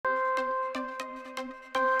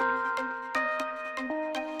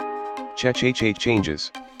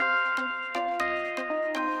Changes.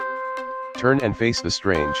 Turn and face the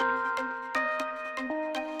strange.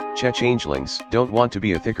 Changelings don't want to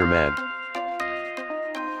be a thicker man.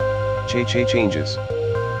 Changes.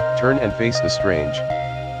 Turn and face the strange.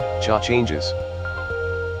 Changes.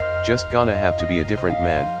 Just gonna have to be a different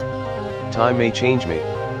man. Time may change me,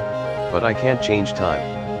 but I can't change time.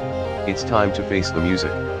 It's time to face the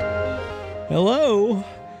music. Hello,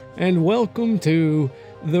 and welcome to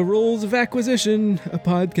The Rules of Acquisition, a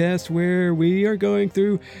podcast where we are going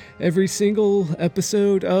through every single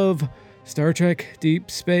episode of Star Trek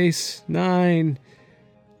Deep Space Nine,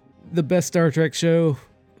 the best Star Trek show.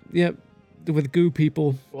 Yep, with goo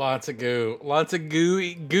people. Lots of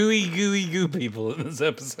gooey goo people in this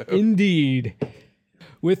episode. Indeed.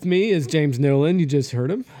 With me is James Nolan. You just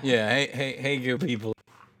heard him. Yeah, hey, goo people.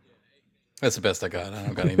 That's the best I got. I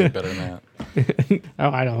don't got anything better than that.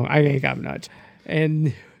 I ain't got much.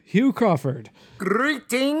 And Hugh Crawford.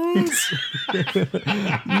 Greetings!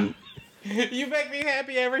 You make me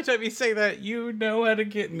happy every time you say that. You know how to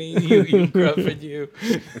get me. You Crawford, you.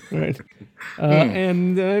 Right.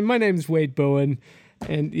 And my name's Wade Bowen.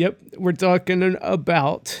 And yep, we're talking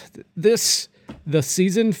about the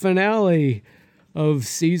season finale of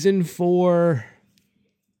season 4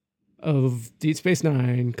 of Deep Space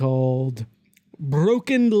Nine, called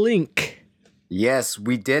Broken Link. Yes,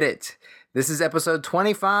 we did it. This is episode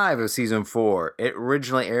 25 of season 4. It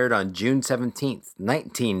originally aired on June 17th,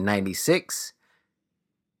 1996.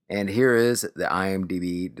 And here is the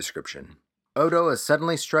IMDb description. Odo is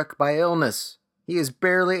suddenly struck by illness. He is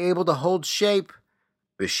barely able to hold shape.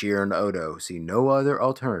 Bashir and Odo see no other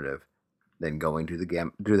alternative than going to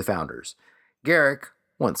the Founders. Garak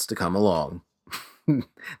wants to come along.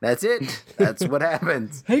 That's it. That's what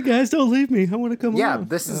happens. Hey guys, don't leave me. I want to come Yeah, along.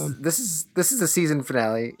 this is the season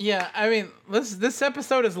finale. Yeah, I mean, this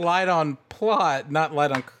episode is light on plot, not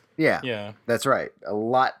light on... Yeah, that's right. A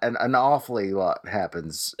lot, an awfully lot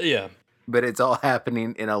happens. Yeah. But it's all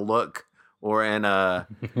happening in a look or in a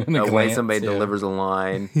way glance, somebody yeah. delivers a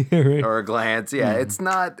line Right. or a glance. Yeah, it's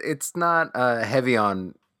not heavy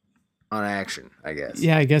on action, I guess.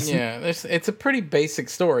 Yeah, I guess. Yeah, it's a pretty basic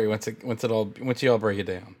story once you all break it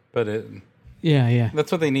down. But Yeah.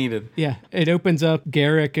 that's what they needed. Yeah, it opens up.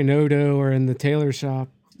 Garak and Odo are in the tailor shop.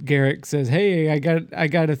 Garak says, "Hey, I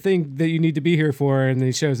got a thing that you need to be here for," and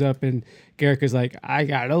he shows up, and Garak is like, "I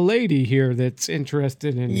got a lady here that's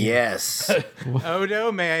interested in." Yes.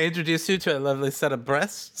 Odo, may I introduce you to a lovely set of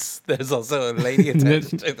breasts? There's also a lady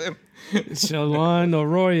attached to them. Shalon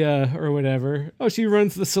Arroya or whatever. Oh, she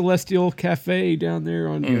runs the Celestial Cafe down there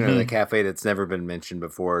on. You know, the cafe that's never been mentioned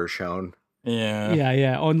before or shown. Yeah.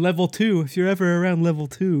 Yeah, on level 2. If you're ever around level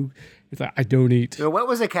 2, it's like, I don't eat. So what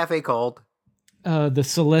was the cafe called? The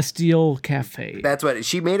Celestial Cafe. That's what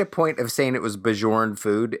she made a point of saying. It was Bajoran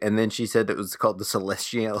food, and then she said it was called the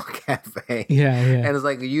Celestial Cafe. Yeah. And it's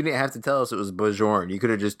like, you didn't have to tell us it was Bajoran. You could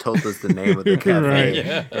have just told us the name of the cafe, Right.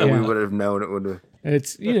 Yeah. and we would have known it would have.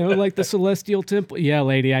 It's, like the Celestial Temple. Yeah,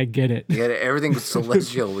 lady, I get it. Yeah, everything's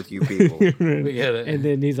celestial with you people. We get it. And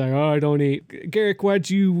then he's like, "Oh, I don't eat." Garak, why'd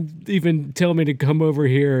you even tell me to come over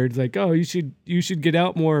here? It's like, "Oh, you should get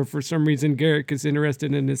out more." For some reason, Garak is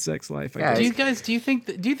interested in his sex life. Yeah, Do you think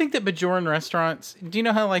that Bajoran restaurants, do you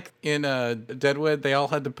know how like in Deadwood they all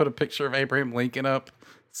had to put a picture of Abraham Lincoln up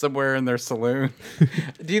somewhere in their saloon?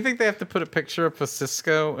 Do you think they have to put a picture up of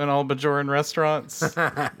Cisco in all Bajoran restaurants?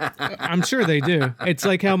 I'm sure they do. It's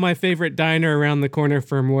like how my favorite diner around the corner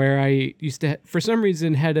from where I used to, for some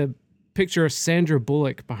reason, had a picture of Sandra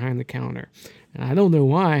Bullock behind the counter. And I don't know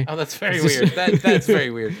why. Oh, that's very weird. That's very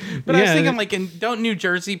weird. But I was Yeah, thinking, like, don't New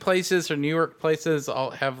Jersey places or New York places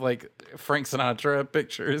all have like Frank Sinatra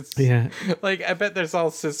pictures? Yeah. Like, I bet there's all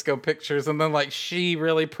Cisco pictures, and then like she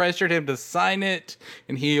really pressured him to sign it,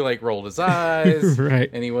 and he like rolled his eyes, Right.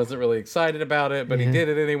 And he wasn't really excited about it, but Yeah. he did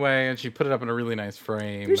it anyway, and she put it up in a really nice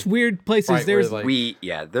frame. There's weird places. Right, where, There's like-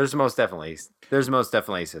 There's most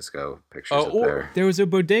definitely Cisco pictures up or- there. There was a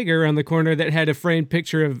bodega around the corner that had a framed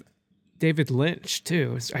picture of David Lynch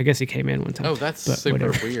too. I guess he came in one time. Oh, that's but super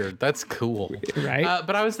whatever. weird. That's cool. Right?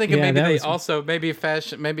 But I was thinking Yeah, maybe that they was- also, maybe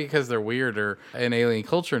because they're weird or in alien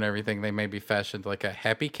culture and everything, they maybe fashioned like a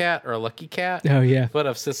happy cat or a lucky cat. Oh, yeah. But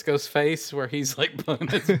of Cisco's face where he's like pulling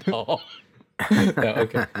his paw. No,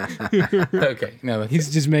 okay. Okay. No,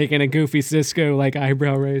 He's just making a goofy Cisco like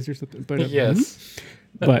eyebrow raise or something. But yes.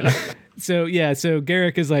 But so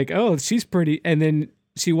Garak is like, "Oh, she's pretty," and then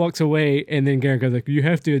she walks away, and then Garak goes like, "You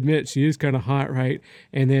have to admit she is kind of hot, right?"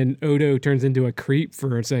 And then Odo turns into a creep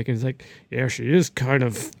for a second. It's like, "Yeah, she is kind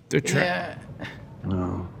of attractive." Yeah.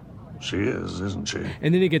 No, She is, isn't she?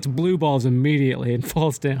 And then he ggets blue balls immediately and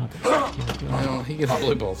falls down. Well, he gets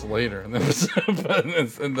blue balls later in the episode, but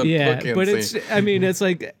it's in the Yeah, bookend but scene. it's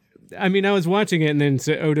like, I was watching it, and then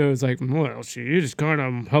Odo was like, well, she is kind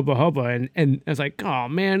of hubba, and I was like, oh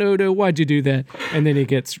man, Odo, why'd you do that? And then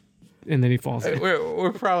he falls down.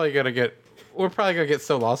 We're probably gonna get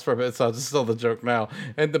so lost for a bit, so I'll just tell the joke now.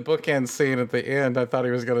 And the bookend scene at the end, I thought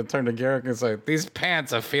he was gonna turn to Garrick and say, "These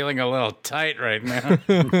pants are feeling a little tight right now."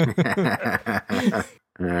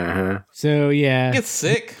 So yeah, He gets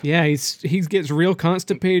sick. yeah, he gets real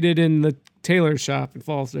constipated in the tailor shop and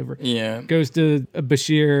falls over. Yeah. Goes to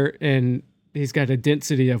Bashir, and he's got a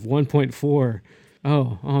density of 1.4.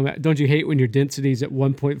 Oh, don't you hate when your density's at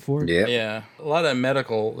 1.4? Yeah. Yeah. A lot of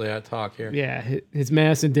medical talk here. Yeah, his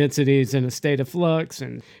mass and density is in a state of flux,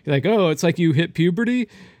 and you're like, oh, it's like you hit puberty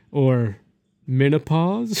or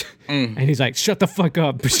menopause, and he's like, shut the fuck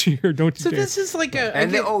up, Bashir, don't you So dare. this is like a.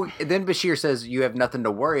 And then Bashir says you have nothing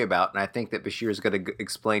to worry about, and I think that Bashir is going to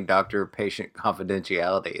explain doctor-patient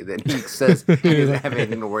confidentiality. Then he says he doesn't have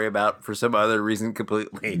anything to worry about for some other reason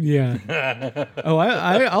completely. Yeah. Oh,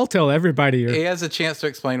 I'll tell everybody. he has a chance to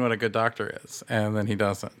explain what a good doctor is, and then he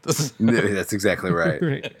doesn't. That's exactly right.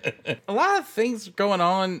 Right. A lot of things going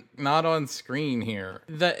on, not on screen here.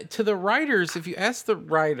 To the writers, if you ask the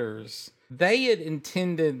writers, they had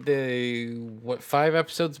intended 4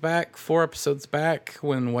 episodes back,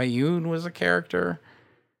 when Wei Yun was a character,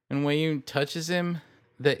 and Wei Yun touches him,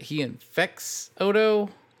 that he infects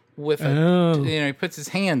Odo with he puts his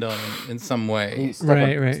hand on him in some way. He stuck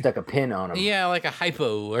Right. a pin on him. Yeah, like a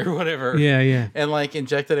hypo or whatever. Yeah. And like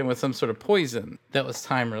injected him with some sort of poison that was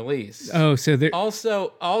time released. Oh, so there.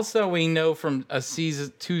 Also, we know from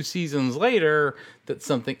 2 seasons later that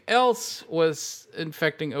something else was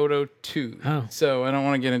infecting Odo too. Oh. So I don't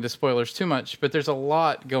want to get into spoilers too much, but there's a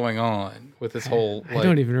lot going on with this whole. I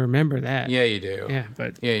don't even remember that. Yeah, you do. Yeah,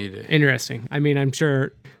 but Yeah, you do. interesting. I'm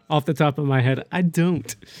sure off the top of my head, I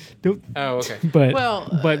don't. Oh, okay.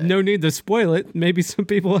 But no need to spoil it. Maybe some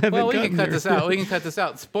people haven't. Well, we can gotten cut there. this out. We can cut this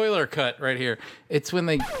out. Spoiler cut right here. It's when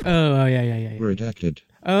they. Oh, yeah. Redacted.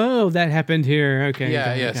 Oh, that happened here. Okay. Yeah,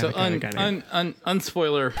 got it, yeah. got So it, got it.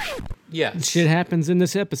 unspoiler. Yes. Shit happens in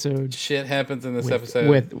this episode. Shit happens in this episode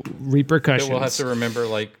with that repercussions. we'll have to remember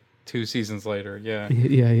like 2 seasons later. Yeah.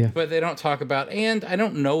 Yeah. But they don't talk about, and I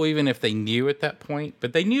don't know even if they knew at that point,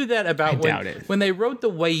 but they knew that about doubt it. when they wrote the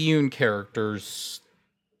Wei Yun characters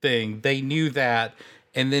thing, they knew that,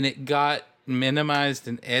 and then it got minimized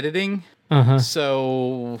in editing.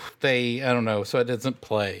 So I don't know, so it doesn't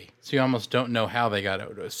play. So you almost don't know how they got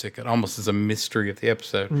Odo sick. It almost is a mystery of the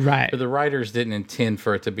episode. Right. But the writers didn't intend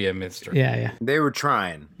for it to be a mystery. Yeah. They were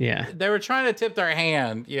trying. Yeah. They were trying to tip their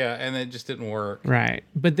hand, and it just didn't work. Right.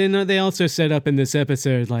 But then they also set up in this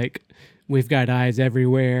episode, like, we've got eyes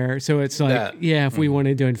everywhere. So it's like, if we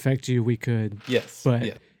wanted to infect you, we could. Yes. But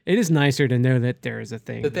it is nicer to know that there is a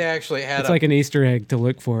thing. That they actually had it's like an Easter egg to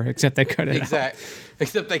look for, except they cut it out.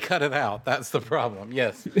 Except they cut it out. That's the problem.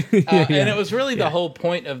 Yes. And it was really the whole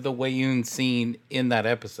point of the Wei Yun scene in that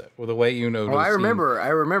episode, or the Wei Yun Odo Well, I scene.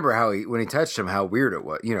 remember how when he touched him, how weird it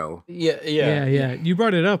was. Yeah. You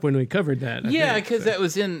brought it up when we covered that. Because it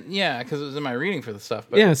was in my reading for the stuff.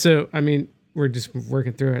 But, Yeah. So we're just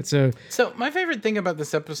working through it. So my favorite thing about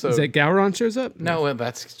this episode is that Gowron shows up? No, well,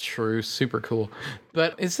 that's true. Super cool.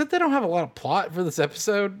 But it's that they don't have a lot of plot for this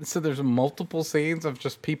episode. So there's multiple scenes of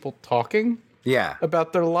just people talking. Yeah.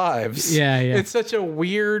 About their lives. Yeah. It's such a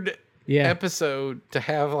weird episode to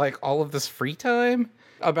have like all of this free time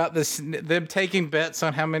about them taking bets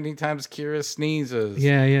on how many times Kira sneezes.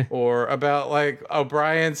 Yeah. Or about like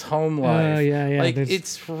O'Brien's home life. Yeah. Like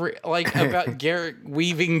it's like about Garrett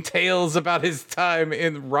weaving tales about his time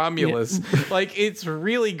in Romulus. Like it's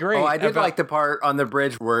really great. Oh, I did like the part on the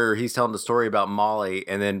bridge where he's telling the story about Molly,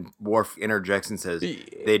 and then Worf interjects and says,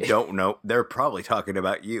 "They don't know. They're probably talking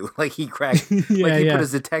about you." Like he cracked, he put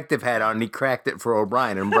his detective hat on and he cracked it for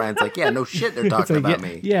O'Brien, and O'Brien's like, "Yeah, no shit, they're talking about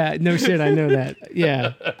me." Yeah, no shit, I know that. Yeah.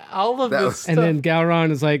 All of this stuff. And then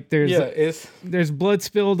Gowron is like, there's blood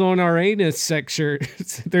spilled on Arcanus sector.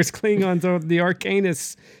 There's Klingons on the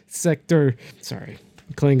Arcanus sector. Sorry.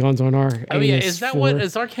 Klingons on our. Oh yeah, is that what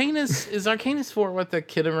is Arcanus? Is Arcanus for what the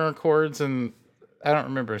Khitomer Accords and I don't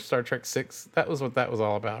remember Star Trek 6? That was what that was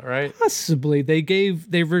all about, right? Possibly.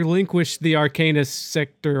 They relinquished the Arcanus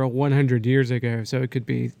sector 100 years ago, so it could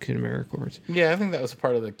be Khitomer Accords. Yeah, I think that was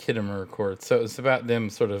part of the Khitomer Accords. So it's about them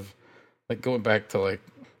sort of like going back to like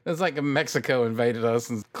it's like Mexico invaded us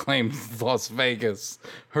and claimed Las Vegas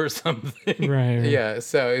or something. Right. Yeah.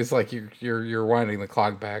 So it's like you're winding the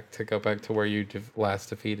clock back to go back to where you last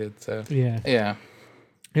defeated. So yeah.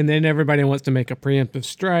 And then everybody wants to make a preemptive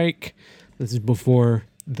strike. This is before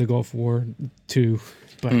the Gulf War II.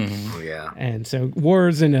 But Yeah. and so war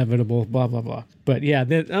is inevitable, blah blah blah. But yeah,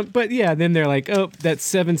 then they're like, oh, that's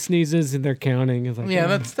 7 sneezes, and they're counting. It's like, Yeah,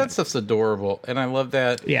 oh. that stuff's adorable, and I love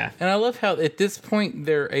that. Yeah. And I love how at this point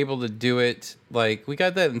they're able to do it. Like we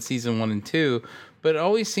got that in season 1 and 2, but it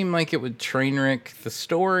always seemed like it would train wreck the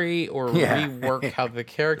story or Yeah. rework how the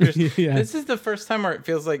characters. Yeah. This is the first time where it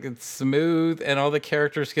feels like it's smooth, and all the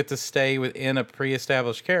characters get to stay within a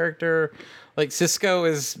pre-established character. Like Cisco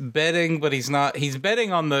is betting, but he's not. He's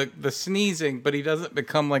betting on the sneezing, but he doesn't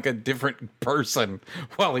become like a different person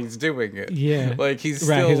while he's doing it. Yeah. like he's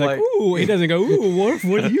Right, still he's like, ooh, he doesn't go, ooh, what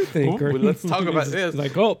do you think? Ooh, Or- let's talk about he's this.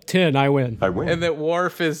 Like, oh, 10, I win. I win. and that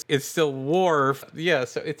Worf is still Worf. Yeah,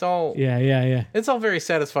 so it's all Yeah. it's all very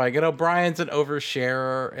satisfying. And O'Brien's an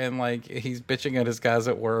oversharer, and like he's bitching at his guys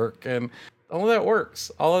at work, and all of that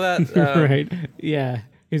works. All of that, Right. Yeah.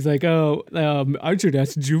 He's like, oh, I should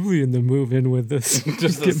ask Julian to move in with this.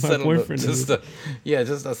 just to get my settle, boyfriend. just to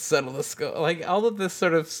settle the score. Like all of this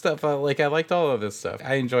sort of stuff. I liked all of this stuff.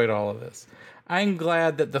 I enjoyed all of this. I'm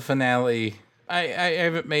glad that the finale. I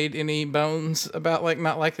haven't made any bones about like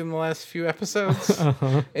not liking the last few episodes,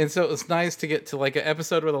 and so it's nice to get to like an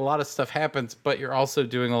episode where a lot of stuff happens, but you're also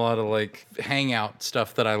doing a lot of like hangout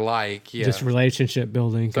stuff that I like. Yeah, Just relationship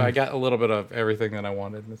building. so I got a little bit of everything that I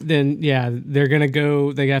wanted. Then, yeah, they're going to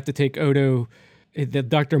go, they have to take Odo. The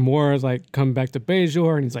Dr. Moore is like, come back to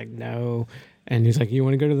Bajor. And he's like, no. And he's like, you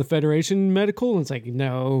want to go to the Federation Medical? And it's like,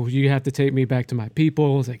 no, you have to take me back to my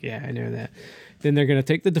people. It's like, yeah, I know that. Then they're going to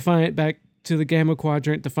take the Defiant back to the Gamma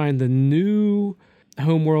Quadrant to find the new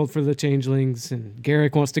homeworld for the changelings. And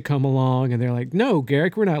Garrick wants to come along. And they're like, no,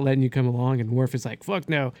 Garrick, we're not letting you come along. And Worf is like, fuck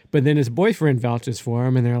no. But then his boyfriend vouches for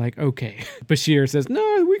him. And they're like, okay. Bashir says,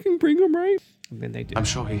 no, we can bring him, right? And then they do. I'm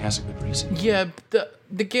sure he has a good reason. Yeah,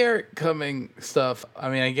 the Garrett coming stuff. I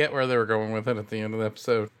mean, I get where they were going with it at the end of the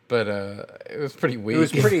episode, but it was pretty weak. It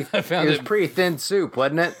was pretty. I found it was pretty thin soup,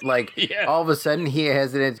 wasn't it? Like Yeah. all of a sudden he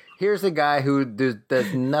has it. Here's a guy who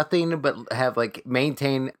does nothing but have like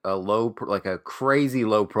maintain a like a crazy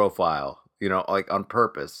low profile. You know, like on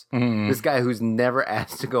purpose. This guy who's never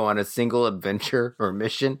asked to go on a single adventure or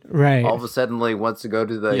mission, Right. all of a sudden wants to go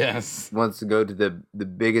to the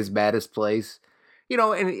biggest, baddest place. You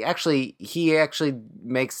know, and he actually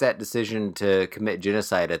makes that decision to commit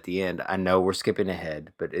genocide at the end. I know we're skipping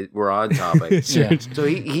ahead, but we're on topic. Sure. Yeah. So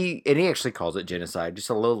he actually calls it genocide, just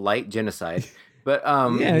a little light genocide. But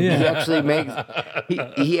Yeah.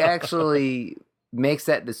 he actually makes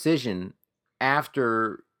that decision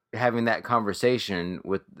after having that conversation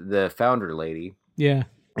with the founder lady. Yeah.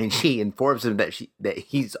 And she informs him that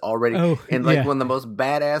he's already Oh, in like yeah. one of the most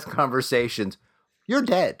badass conversations. You're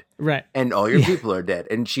dead, Right. and all your people are dead.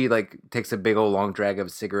 And she like takes a big old long drag of a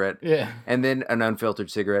cigarette, Yeah. and then an unfiltered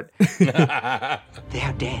cigarette. They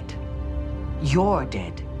are dead. You're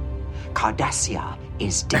dead. Cardassia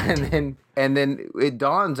is dead. and then it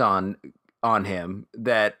dawns on him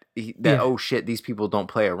that Yeah. oh shit, these people don't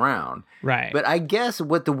play around. Right. But I guess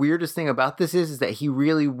what the weirdest thing about this is that he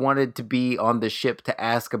really wanted to be on the ship to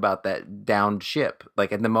ask about that downed ship,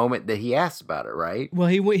 like at the moment that he asked about it, right? well,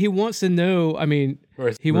 he wants to know. I mean,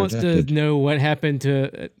 he wants to Redacted. know what happened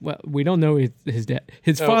to. Well, we don't know his dad,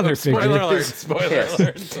 his father Spoiler figure, alert! Spoiler Yes.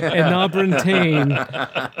 alert!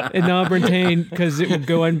 Enabran Tain, because it was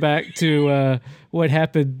going back to what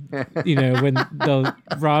happened, when the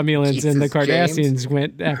Romulans and the Jesus, James. Cardassians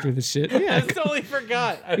went after the shit. I Yeah. totally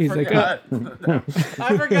forgot. I He's like, forgot.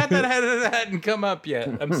 I forgot that hadn't come up yet.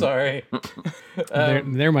 I'm sorry.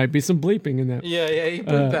 There might be some bleeping in that. Yeah, he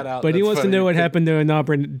put that out. But he That's wants funny. to know what happened to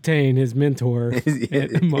Enabran Tain, his mentor.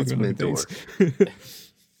 among His other mentor. things.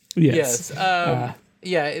 Yes.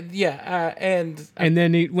 Yes. And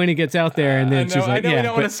then when he gets out there, and then she's like, I know "Yeah, we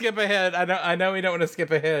don't want to but- skip ahead. I know we don't want to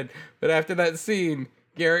skip ahead. But after that scene,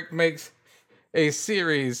 Garrick makes a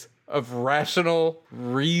series of rational,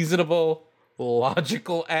 reasonable,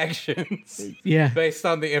 logical actions yeah, based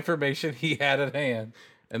on the information he had at hand,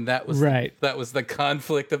 and that was Right. That was the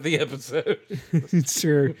conflict of the episode.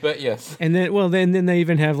 sure." But yes. And then they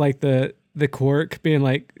even have like the Quark being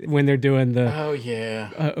like when they're doing the Oh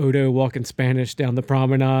yeah. Odo walking Spanish down the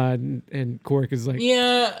promenade, and Quark is like,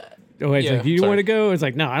 Yeah. "Oh, it's Yeah, like, do you sorry. want to go?" It's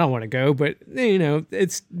like, "No, I don't want to go." But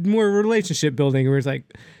it's more relationship building, where it's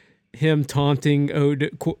like him taunting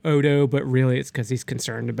Odo, but really it's because he's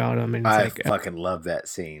concerned about him, and it's I like, fucking love that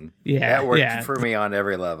scene. Yeah, that worked yeah. for me on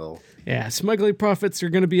every level. yeah, smuggling profits are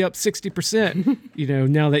going to be up 60%.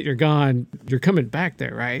 Now that you're gone, you're coming back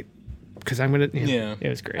there, right? Because I'm gonna. Yeah. It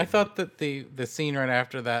was great. I thought that the scene right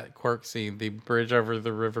after that Quark scene, the bridge over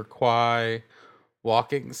the River Kwai,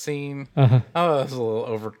 walking scene. Uh-huh. Oh, that was a little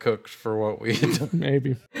overcooked for what we had done.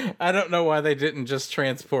 Maybe. I don't know why they didn't just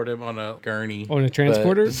transport him on a gurney. On a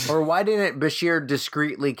transporter? Or why didn't Bashir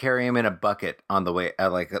discreetly carry him in a bucket on the way,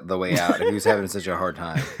 the way out? If he was having such a hard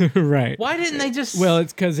time. Right. Why didn't they just... Well,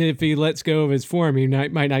 it's because if he lets go of his form, he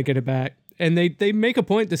might not get it back. And they make a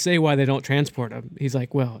point to say why they don't transport him. He's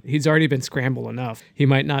like, well, he's already been scrambled enough. He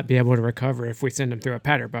might not be able to recover if we send him through a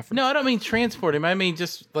patter buffer. No, I don't mean transport him. I mean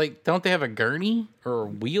just, like, don't they have a gurney or a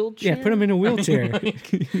wheelchair? Yeah, put him in a wheelchair. But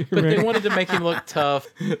they wanted to make him look tough.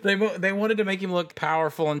 They wanted to make him look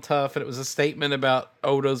powerful and tough, and it was a statement about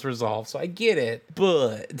Odo's resolve. So I get it,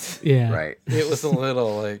 but Yeah. Right. it was a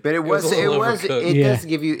little like. But it overcooked. does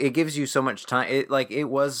gives you so much time. It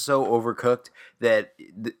was so overcooked that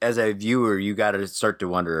as a viewer, you got to start to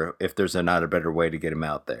wonder if there's not a better way to get him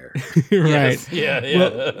out there. Right. Yes,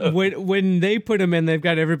 yeah. Well, when they put him in, they've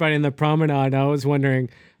got everybody in the promenade. I was wondering,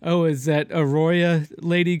 oh, is that Arroya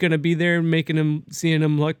lady going to be there seeing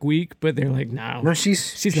him look weak? But they're like, no,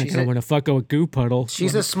 she's not going to want to fuck a goo puddle.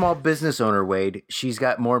 She's a small business owner, Wade. She's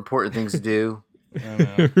got more important things to do.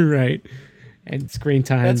 Right. And screen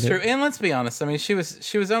time. That's true. And let's be honest. I mean, she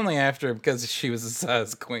was only after him because she was a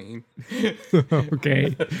size queen.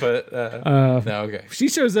 Okay. But no, okay. She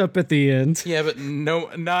shows up at the end. Yeah, but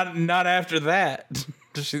no, not after that.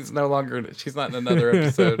 She's not in another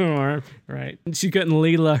episode. Right. She couldn't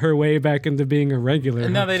Leela her way back into being a regular.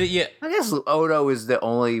 No, they did. Yeah, I guess Odo is the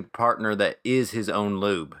only partner that is his own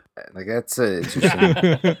lube. Like that's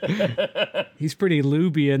interesting. He's pretty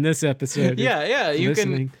looby in this episode. Yeah. You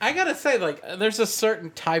Listening. can. I gotta say, like, there's a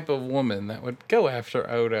certain type of woman that would go after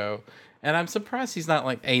Odo, and I'm surprised he's not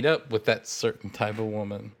like ate up with that certain type of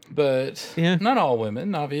woman. But Yeah. not all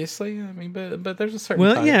women, obviously. I mean, but there's a certain.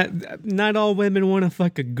 Well, type. yeah, not all women want to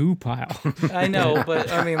fuck a goo pile. I know,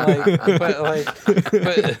 but I mean,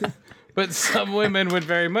 but some women would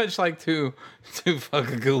very much like to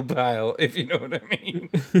fuck a ghoul pile, if you know what I mean.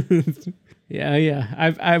 Yeah.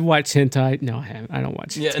 I've watched hentai. No, I haven't. I don't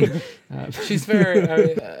watch hentai. Yeah, she's very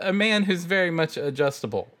a man who's very much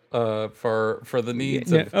adjustable for the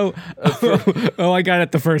needs Yeah. of Oh, I got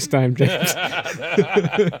it the first time, James.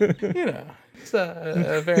 you know, he's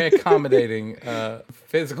a very accommodating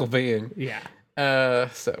physical being. Yeah.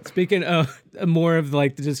 So Speaking of more of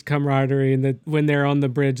like just camaraderie and when they're on the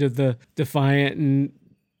bridge of the Defiant and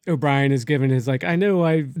O'Brien is given his like, I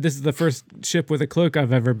know this is the first ship with a cloak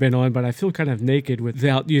I've ever been on, but I feel kind of naked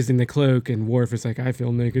without using the cloak. And Worf is like, I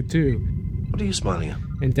feel naked too. What are you smiling at?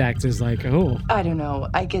 And Dax is like, oh. I don't know.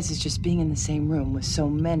 I guess it's just being in the same room with so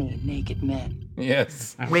many naked men.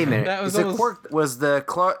 yes, Wait a minute. That was the almost- cloak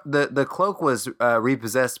was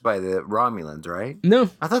repossessed by the Romulans, right? No,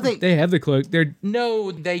 I thought they have the cloak.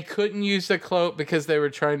 no, they couldn't use the cloak because they were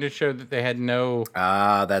trying to show that they had no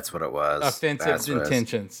That's what it was. offensive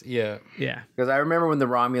intentions. Yeah. Yeah. Because I remember when the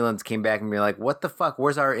Romulans came back and be like, "What the fuck?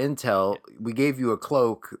 Where's our intel? We gave you a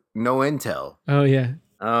cloak, no intel." Oh, yeah.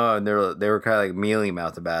 Oh, and they were kind of like mealy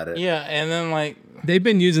mouthed about it. Yeah, and then like They've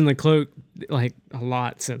been using the cloak like a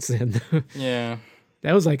lot since then. yeah.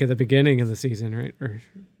 That was like at the beginning of the season, right? Or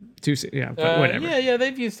yeah, but whatever. Yeah,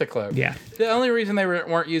 they've used the cloak. Yeah. The only reason they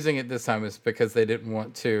weren't using it this time is because they didn't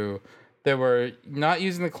want to. They were not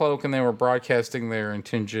using the cloak, and they were broadcasting their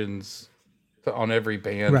intentions on every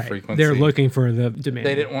band Right. frequency. They're looking for the demand.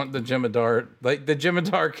 They didn't want the Jemadar, like the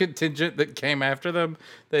Jemadar contingent that came after them.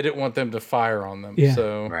 They didn't want them to fire on them. Yeah.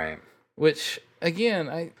 So Right. which again,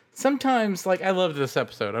 I sometimes like I loved this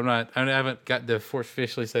episode. I haven't got to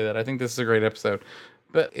officially say that. I think this is a great episode.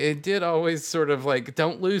 But it did always sort of like,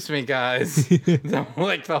 don't lose me, guys.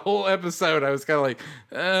 Like the whole episode, I was kind of like,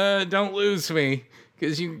 don't lose me.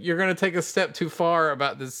 Because you're going to take a step too far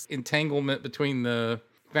about this entanglement between the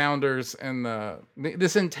founders and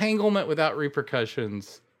this entanglement without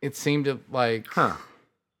repercussions. It seemed to like... Huh.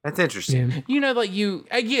 That's interesting. Yeah. You know, like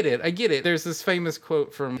I get it. There's this famous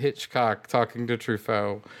quote from Hitchcock talking to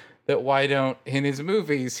Truffaut that why don't, in his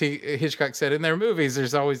movies, Hitchcock said, in their movies,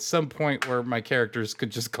 there's always some point where my characters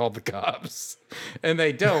could just call the cops. And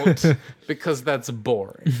they don't because that's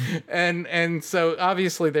boring. And so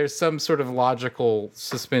obviously there's some sort of logical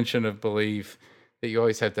suspension of belief that you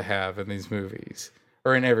always have to have in these movies.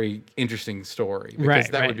 Or in every interesting story, because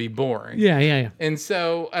that would be boring. Yeah. And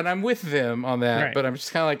so, and I'm with them on that, Right. but I'm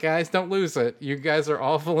just kind of like, guys, don't lose it. You guys are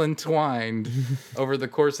awful entwined over the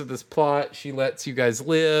course of this plot. She lets you guys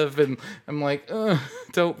live, and I'm like,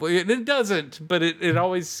 don't. It doesn't, but it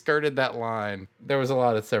always skirted that line. There was a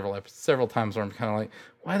lot of several times where I'm kind of like,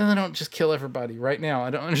 why don't they just kill everybody right now? I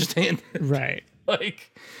don't understand it. Right.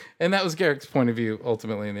 Like, and that was Garrick's point of view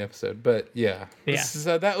ultimately in the episode. But yeah.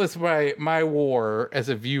 So that was my war as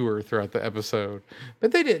a viewer throughout the episode.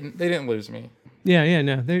 But they didn't lose me. Yeah,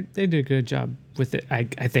 no, they did a good job with it, I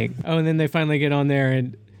think. Oh, and then they finally get on there,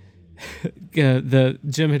 and the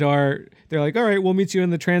Jim Hadar, they're like, all right, we'll meet you in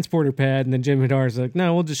the transporter pad, and then Jim Hadar's like,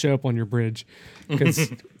 no, we'll just show up on your bridge, because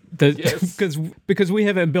we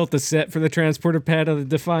haven't built the set for the transporter pad of the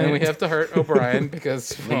Defiant, and we have to hurt O'Brien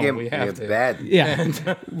because we have to. Bad.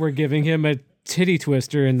 Yeah, we're giving him a titty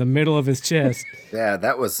twister in the middle of his chest. Yeah,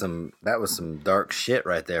 that was some dark shit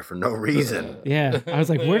right there for no reason. Yeah, I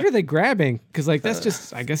was like, what are they grabbing? Because like that's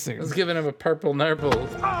just, I guess I was giving him a purple nurple.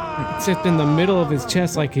 It's just in the middle of his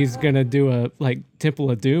chest, like he's gonna do a like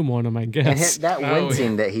Temple of Doom on him, I guess. And that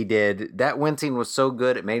wincing that he did, that wincing was so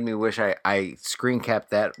good. It made me wish I screen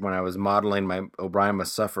capped that when I was modeling my O'Brien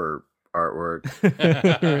Must Suffer artwork.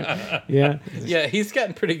 Yeah, He's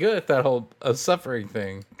gotten pretty good at that whole suffering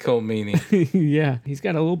thing. Cole Meany. Yeah, he's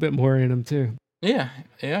got a little bit more in him too. Yeah,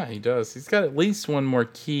 he does. He's got at least one more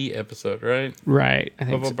key episode, right? Right, I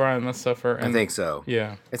think Of O'Brien Must Suffer. I think so.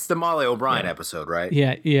 Yeah. It's the Molly O'Brien episode, right?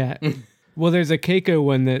 Yeah. Well, there's a Keiko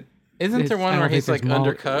one that Isn't there one where he's like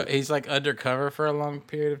undercover? He's like undercover for a long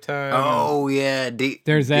period of time. Oh yeah,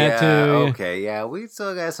 There's that too. Yeah. Okay, yeah, we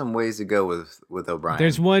still got some ways to go with O'Brien.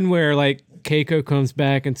 There's one where like Keiko comes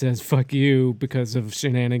back and says "fuck you" because of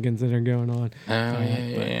shenanigans that are going on.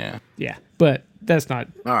 Yeah. But that's not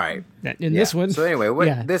all right in this one. So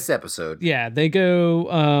anyway, this episode? Yeah, they go.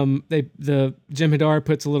 The Jim Hadar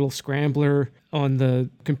puts a little scrambler on the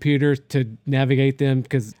computer to navigate them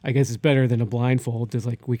because I guess it's better than a blindfold. It's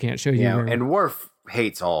like we can't show you. Yeah, where and Worf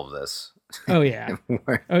hates all of this. Oh yeah.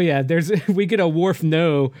 We get a Worf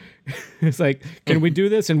no. It's like, can we do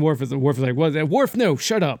this? And Worf is like, what? Worf no,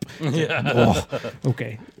 shut up. Yeah.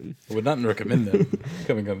 Okay. I would not recommend them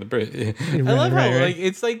coming on the bridge. I love how like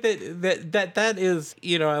it's like that is,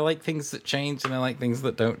 you know, I like things that change and I like things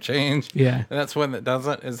that don't change. Yeah. And that's one that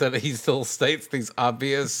doesn't, is that he still states these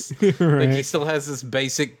obvious Right. like he still has this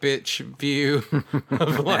basic bitch view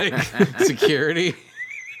of like security.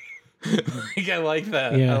 Like, I like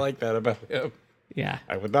that. Yeah. I like that about him. Yeah.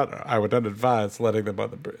 I would not advise letting them on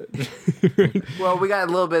the bridge. Well, we got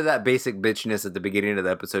a little bit of that basic bitchiness at the beginning of the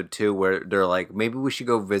episode too, where they're like, maybe we should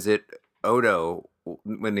go visit Odo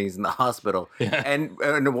when he's in the hospital. Yeah. And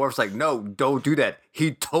the Worf's like, no, don't do that.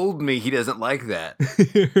 He told me he doesn't like that.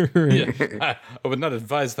 I would not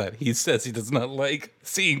advise that. He says he does not like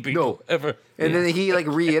seeing people ever. And then he like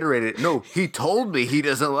reiterated, no, he told me he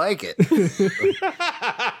doesn't like it.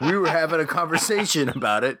 We were having a conversation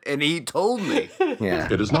about it, and he told me.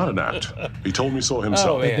 Yeah. It is not an act. He told me so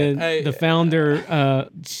himself. Then the founder,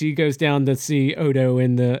 she goes down to see Odo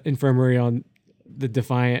in the infirmary on the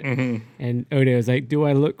Defiant, and Odo is like, do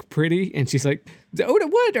I look pretty? And she's like, Odo,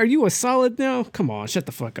 what? Are you a solid now? Come on, shut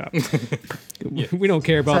the fuck up. We don't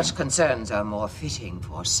care about... Such concerns are more fitting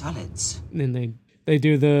for solids. And then they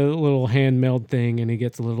do the little hand meld thing, and he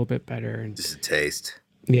gets a little bit better. And just a taste.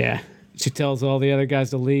 Yeah. She tells all the other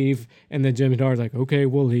guys to leave, and then Jim Hadar's like, okay,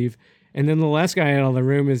 we'll leave. And then the last guy out of the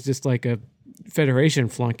room is just like a Federation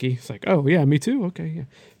flunky. It's like, oh, yeah, me too. Okay, yeah.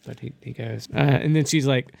 But he goes. And then she's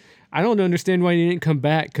like, I don't understand why you didn't come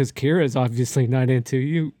back, because Kira's obviously not into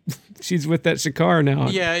you. She's with that Shakar now.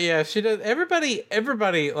 Yeah, she does.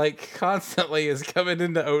 Everybody, like, constantly is coming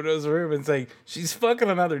into Odo's room and saying, she's fucking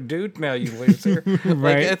another dude now, you loser. Right.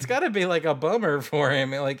 Like, it's got to be, like, a bummer for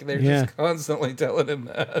him. Like, they're just constantly telling him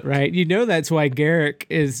that. Right. You know that's why Garrick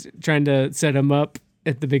is trying to set him up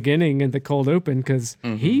at the beginning in the cold open, because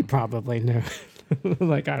he probably knew.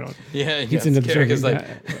 Like, I don't. Yeah, he's into the drinking. Like,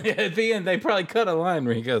 at the end, they probably cut a line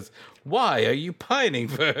where he goes, "Why are you pining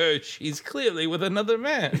for her? She's clearly with another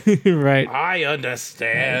man." Right. I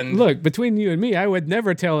understand. Look, between you and me, I would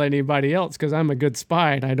never tell anybody else because I'm a good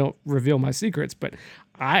spy and I don't reveal my secrets. But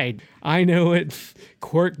I know it.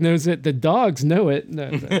 Quark knows it. The dogs know it.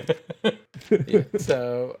 No.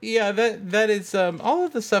 So yeah, that is all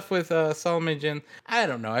of the stuff with Solomon Jin. I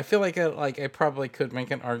don't know. I feel like I probably could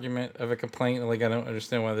make an argument of a complaint. Like, I don't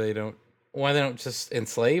understand why they don't just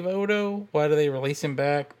enslave Odo. Why do they release him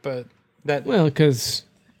back? But because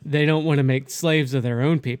they don't want to make slaves of their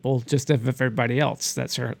own people, just of everybody else.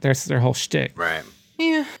 That's their whole shtick. Right.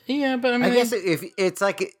 Yeah, Yeah, but I mean, I guess if it's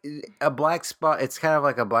like a black spot, it's kind of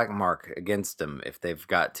like a black mark against them if they've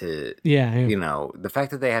got to. Yeah, You know, the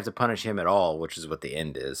fact that they have to punish him at all, which is what the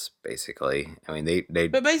end is, basically. I mean, they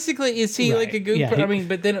But basically, is he like a Right, goop? yeah. I mean,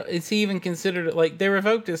 but then is he even considered like they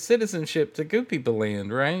revoked his citizenship to Goop People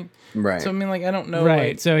Land, right? right. So I mean, like I don't know, right.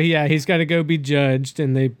 like, So yeah, he's got to go be judged,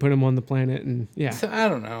 and they put him on the planet, and yeah. So I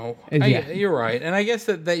don't know. And yeah. You're right, and I guess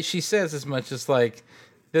that she says as much as like,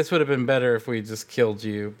 this would have been better if we just killed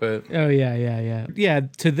you, but Oh yeah.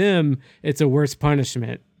 To them, it's a worse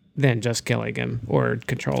punishment than just killing him or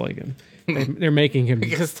controlling him. They're making him.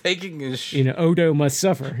 because taking his Odo must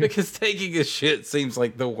suffer. because taking his shit seems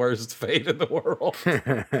like the worst fate in the world.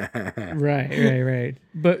 Right.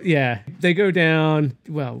 But yeah, they go down.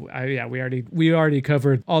 Well, we already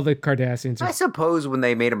covered all the Cardassians. I suppose when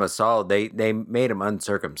they made him a solid, they made him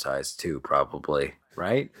uncircumcised too, probably.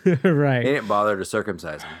 Right? Right. They didn't bother to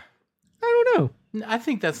circumcise him. I don't know. I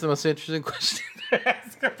think that's the most interesting question to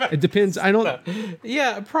ask about. It depends. I don't.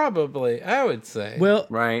 Yeah, probably. I would say. Well,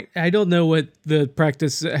 Right? I don't know what the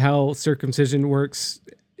practice, how circumcision works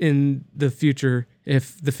in the future.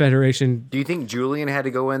 If the Federation, Do you think Julian had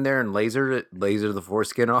to go in there and laser the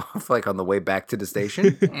foreskin off, like on the way back to the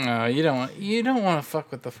station? No, you don't want to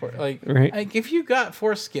fuck with the like. Right. Like if you got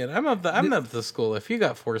foreskin, I'm of the school. If you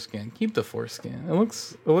got foreskin, keep the foreskin. It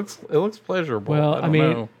looks pleasurable. well, I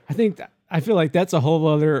mean, know. I feel like that's a whole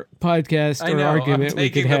other podcast I or know, I'm argument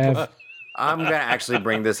we could taking the have. I'm gonna actually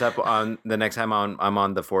bring this up on the next time I'm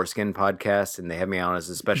on the Foreskin podcast, and they have me on as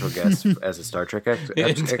a special guest as a Star Trek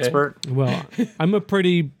expert. Well, I'm a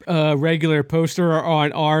pretty regular poster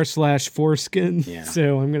on r/foreskin, Yeah.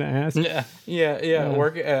 so I'm gonna ask. Yeah.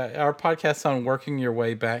 Our podcast's on working your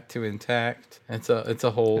way back to intact. It's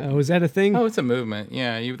a whole. Oh, is that a thing? Oh, it's a movement.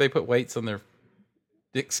 Yeah, they put weights on their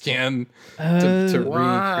dick skin to recreate. Oh,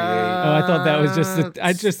 I thought that was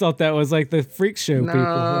I just thought that was like the freak show people.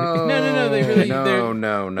 Like, No. They really.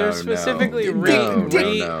 No. They're specifically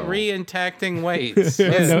re-intacting weights.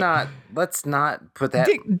 Let's not put that.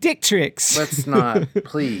 dick tricks. Let's not,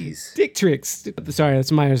 please. Dick tricks. Sorry,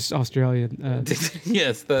 that's my Australian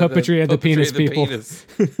Yes, the puppetry of the penis people. penis.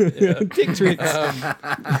 Dick tricks.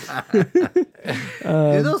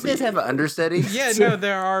 Do those guys have understudies? Yeah, no,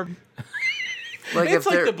 there are. Like It's if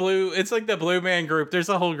like they're the blue. It's like the Blue Man Group. There's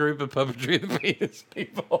a whole group of puppetry of the penis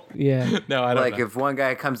people. Yeah. No, I don't like know. if one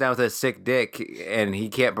guy comes down with a sick dick and he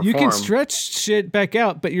can't perform. You can stretch shit back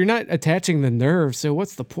out, but you're not attaching the nerve, so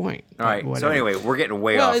what's the point? All right. So Whatever. anyway, we're getting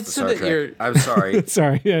way Well, off the it's so Star that Trek. you're- I'm sorry.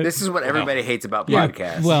 Sorry. Yeah. This is what everybody hates about Yeah,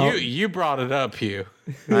 podcasts. well- you brought it up, Hugh.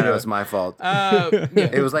 I know it's my fault. Yeah.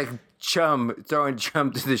 It was like throwing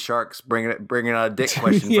chum to the sharks, bringing out a dick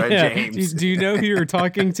question, Fred James. Do you know who you're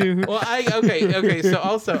talking to? Well, okay. So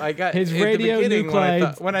also, I got His at the beginning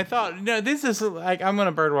radionuclide. when I thought, no, this is like I'm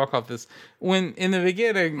gonna birdwalk off this. When in the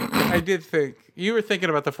beginning, I did think you were thinking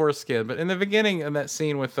about the foreskin, but in the beginning of that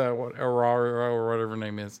scene with Aurora or whatever her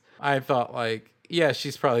name is, I thought like, yeah,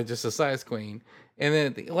 she's probably just a size queen. And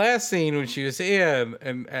then the last scene when she was in,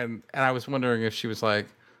 and I was wondering if she was like,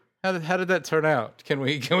 how did that turn out? Can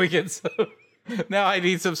we get some? Now I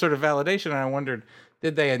need some sort of validation, and I wondered,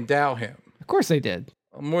 did they endow him Of course they did.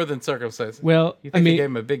 more than circumcised? Well, You think I they mean, gave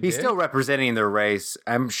him a big He's dick? still representing their race.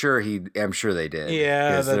 I'm sure they did. Yeah,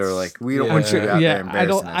 because they're that's- like, we don't yeah. want you out there yeah,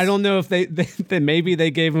 embarrassing us. I don't know if they maybe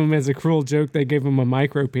they gave him as a cruel joke. They gave him a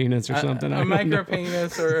micro penis or something. I a don't micro know.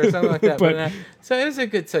 penis or something like that. But- So it was a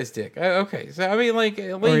good sized dick. Okay, so I mean, like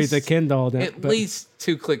at Or least he's a Ken doll. at least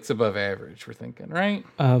 2 clicks above average. We're thinking, right?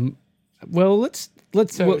 Well, let's.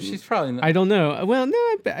 So well, she's probably not. I don't know. Well,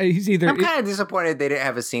 no, he's either. I'm kind of disappointed they didn't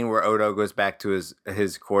have a scene where Odo goes back to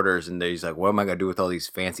his quarters and he's like, what am I going to do with all these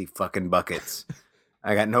fancy fucking buckets?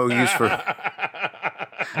 I got no use for...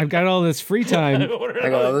 I've got all this free time. I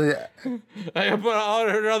got all this- I put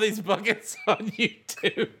all these buckets on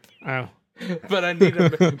YouTube, Oh, but I need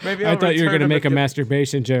them. Maybe I thought you were going to make a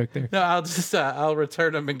masturbation joke there. No, I'll just I'll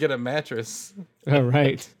return them and get a mattress. All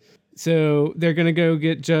right. So they're gonna go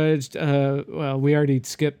get judged. Well, we already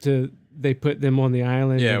skipped to they put them on the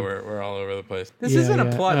island. Yeah, and- we're all over the place. This Yeah, isn't a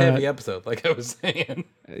yeah, plot heavy episode, like I was saying.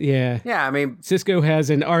 yeah. Yeah, I mean, Cisco has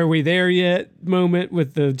an "Are we there yet?" moment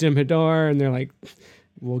with the Jim Hadar, and they're like,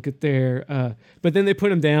 "We'll get there." But then they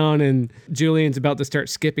put him down, and Julian's about to start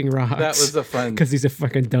skipping rocks. That was a fun. because he's a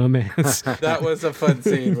fucking dumbass. That was a fun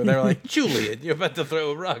scene where they were like, "Julian, you're about to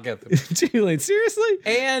throw a rock at them," Julian, seriously?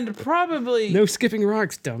 and probably No skipping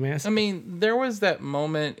rocks, dumbass. I mean, there was that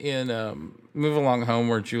moment in Move Along Home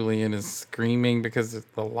where Julian is screaming because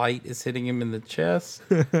the light is hitting him in the chest.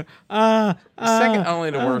 Second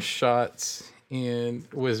only to worst shots and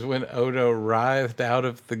was when Odo writhed out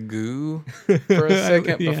of the goo for a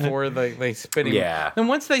second before they spit him. Yeah. And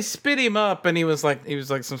once they spit him up, and he was like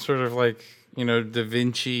some sort of like, Da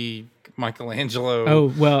Vinci, Michelangelo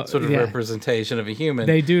sort of representation of a human.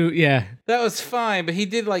 They do, yeah. That was fine, but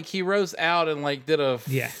he rose out and did a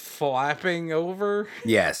flapping over.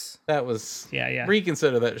 Yes. That was yeah.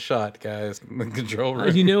 Reconsider that shot, guys. In the control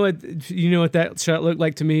room. You know what that shot looked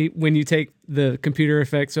like to me when you take the computer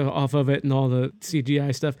effects off of it and all the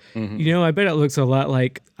CGI stuff. Mm-hmm. I bet it looks a lot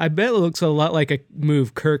like a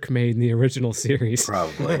move Kirk made in the original series.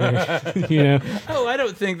 Probably. Oh, I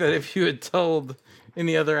don't think that if you had told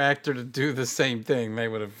any other actor to do the same thing, they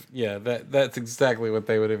would have. Yeah, that's exactly what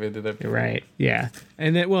they would have ended up doing. Right. Yeah.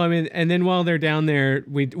 And then, and then while they're down there,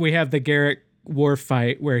 we have the Garrick Worf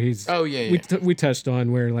fight where he's. Oh yeah. We touched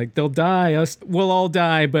on where they'll die. We'll all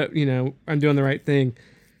die, but I'm doing the right thing.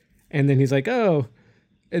 And then he's like, "Oh,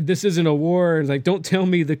 this isn't a war." It's don't tell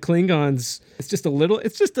me the Klingons. It's just a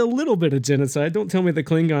little bit of genocide. Don't tell me the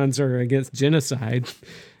Klingons are against genocide.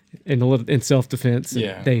 In self-defense.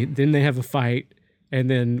 Yeah. Then they have a fight. And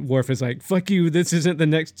then Worf is like, "Fuck you, this isn't the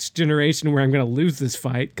next generation where I'm going to lose this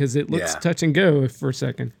fight because it looks touch and go for a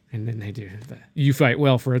second." And then they do that. You fight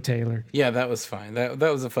well for a tailor. Yeah, that was fine. That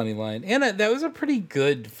was a funny line. And that was a pretty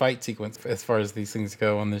good fight sequence as far as these things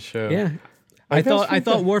go on this show. Yeah. I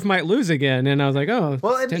thought Worf might lose again, and I was like, "Oh."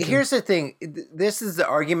 Well, here's the thing. This is the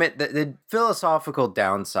argument that the philosophical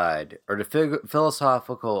downside or the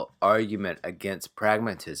philosophical argument against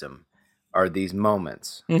pragmatism are these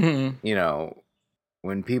moments. Mm-hmm.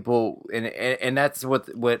 When people and that's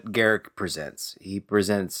what Garrick presents. He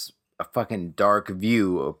presents a fucking dark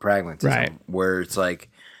view of pragmatism, right, where it's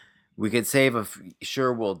we could save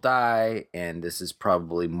sure we'll die, and this is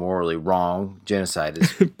probably morally wrong. Genocide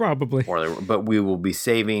is probably morally wrong, but we will be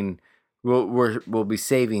saving. We'll be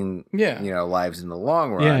saving, lives in the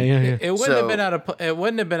long run. Yeah. It wouldn't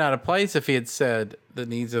have been out of place if he had said the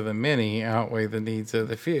needs of the many outweigh the needs of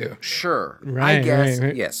the few. Sure, right, I guess,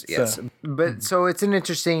 right. yes. But so it's an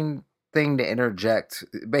interesting thing to interject.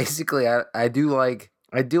 Basically, I do like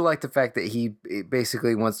the fact that he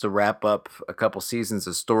basically wants to wrap up a couple seasons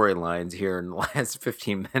of storylines here in the last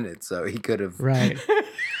 15 minutes. So he could have right.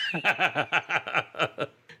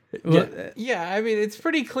 Well, I mean, it's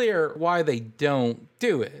pretty clear why they don't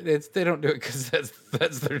do it. They don't do it because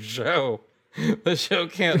that's their show. The show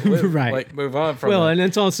can't live, right. Move on from. Well, it. And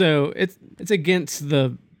it's also it's against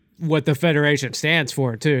what the Federation stands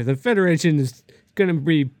for too. The Federation is going to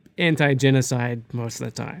be anti-genocide most of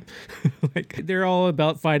the time. They're all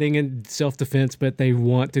about fighting in self-defense, but they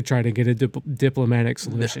want to try to get a diplomatic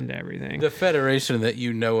solution to everything. The Federation that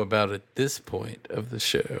you know about at this point of the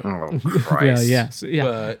show. Oh, Christ. Yeah.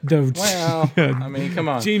 But, I mean, come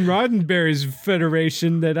on. Gene Roddenberry's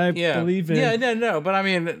Federation that I believe in. Yeah, no, but I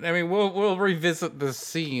mean, we'll revisit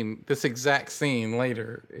this exact scene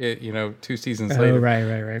later. 2 seasons later.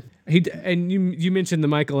 Right. And you mentioned the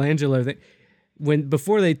Michelangelo that.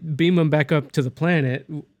 Before they beam him back up to the planet,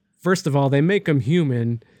 first of all, they make him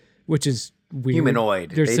human, which is weird. Humanoid.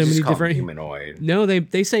 There's they so just many call different him humanoid. No,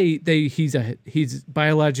 they say he's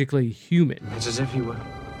biologically human. It's as if he were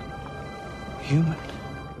human.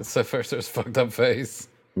 So first there's fucked up face.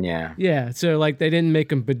 Yeah. Yeah. So they didn't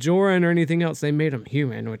make him Bajoran or anything else. They made him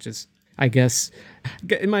human, which is, I guess,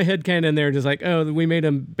 in my head canon, they're just we made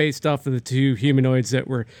him based off of the 2 humanoids that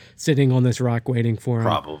were sitting on this rock waiting for him.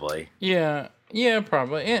 Probably. Yeah,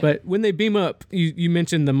 probably. Yeah. But when they beam up, you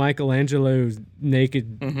mentioned the Michelangelo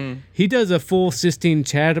naked. Mm-hmm. He does a full Sistine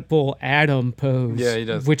Chapel Adam pose. Yeah, he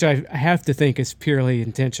does. Which I have to think is purely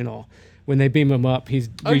intentional. When they beam him up, he's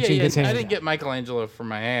reaching his hand. I didn't get Michelangelo for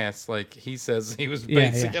my ass. He says he was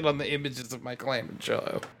basing it on the images of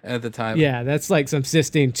Michelangelo at the time. Yeah, that's some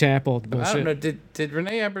Sistine Chapel bullshit. I don't know. Did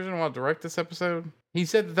Renee Auberjonois direct this episode? He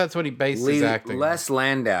said that's what he based his acting. Les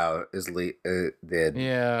Landau is did.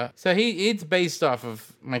 Yeah, so it's based off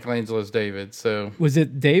of Michelangelo's David. So was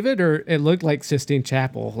it David, or it looked like Sistine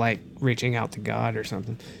Chapel, reaching out to God or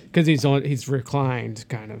something? Because he's reclined,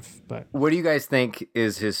 kind of. But what do you guys think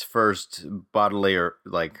is his first bodily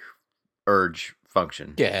urge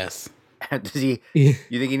function? Gas. Does he? You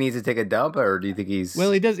think he needs to take a dump, or do you think he's?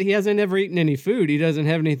 Well, he does. He hasn't ever eaten any food. He doesn't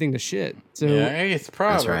have anything to shit. So it's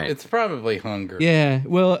probably that's right. It's probably hunger. Yeah.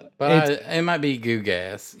 Well, but it might be goo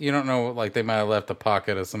gas. You don't know. They might have left a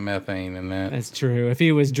pocket of some methane in that. That's true. If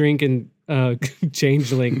he was drinking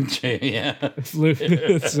changeling, yeah,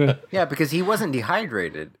 yeah, because he wasn't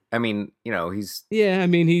dehydrated. I mean, he's. Yeah, I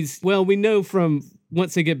mean, we know from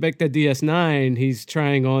once they get back to DS9, he's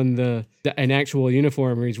trying on an actual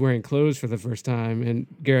uniform where he's wearing clothes for the first time. And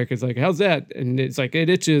Garrick is like, "How's that?" And it's it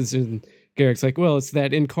itches. And Garrick's like, well, it's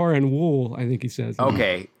that Inkaran wool, I think he says.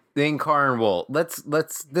 Okay, the Inkaran wool. Let's.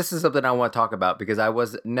 This is something I want to talk about because I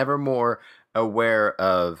was never more aware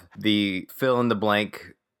of the fill in the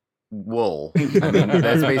blank wool. I mean,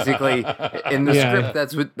 that's basically in the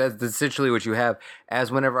script. That's essentially what you have.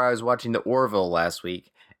 As whenever I was watching the Orville last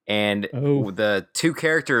week, and the two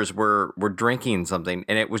characters were drinking something,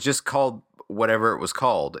 and it was just called whatever it was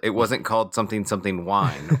called. It wasn't called something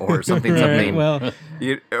wine or something something. Well,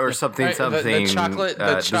 or something Right, something. the chocolate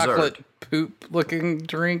dessert. poop looking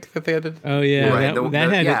drink that they had to. oh yeah,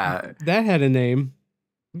 Right, that had a name.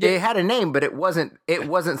 It had a name, but it wasn't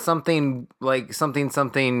something like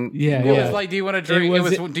something. Yeah, It yeah. was like, do you want to drink?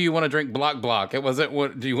 was- do you want to drink block? It wasn't.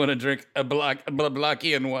 What do you want to drink? A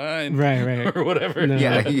blockian wine, Right. or whatever. No.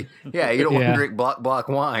 Yeah, you don't want Yeah. to drink block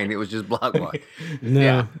wine. It was just block wine. No.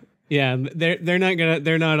 Yeah. Yeah, they're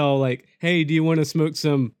not all like, hey, do you want to smoke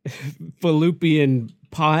some fallopian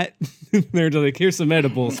pot? They're like, here's some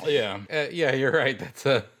edibles. Yeah, you're right.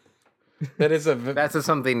 That is That's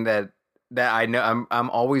something that I know I'm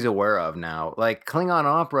always aware of now. Like Klingon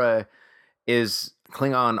opera is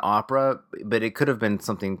Klingon opera, but it could have been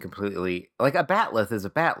something completely like a batleth is a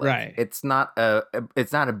batleth. Right. It's not a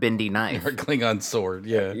bendy knife. or Klingon sword.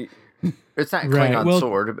 Yeah. It's not Right, Klingon well,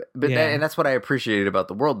 sword, but yeah. and that's what I appreciated about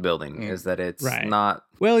the world building is that it's Right. not.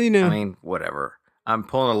 Well, I mean, whatever. I'm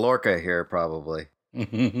pulling a Lorca here, probably.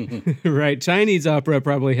 right. Chinese opera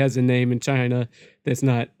probably has a name in China that's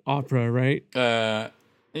not opera, right? Yeah,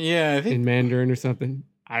 I think. In Mandarin or something.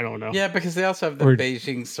 I don't know. Yeah, because they also have the Or-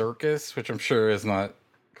 Beijing Circus, which I'm sure is not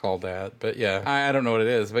called that. But yeah, I don't know what it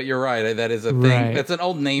is. But you're right. That is a thing. Right. That's an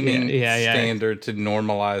old naming Yeah. standard to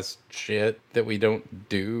normalize shit that we don't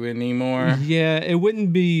do anymore. Yeah, it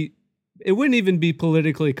wouldn't even be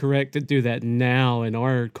politically correct to do that now in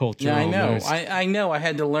our culture. Yeah, I know. almost. I know. I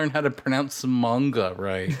had to learn how to pronounce manga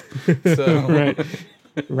right. So right.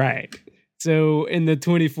 Right. So in the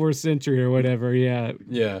 24th century or whatever, yeah.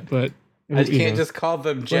 yeah. But I can't just call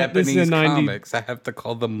them this is Japanese a 90 comics. I have to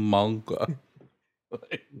call them manga.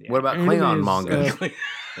 What about And it Klingon is, manga?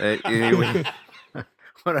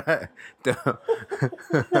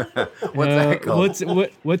 What's that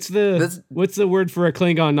called? What's the word for a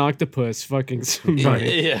Klingon octopus fucking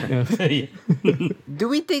somebody? Yeah. Do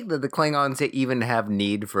we think that the Klingons even have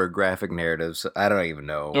need for graphic narratives? I don't even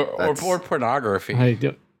know. or pornography. I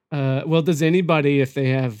don't. Well, does anybody if they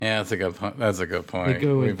have? Yeah, that's a good point. That's a good point.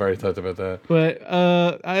 go with- We've already talked about that. But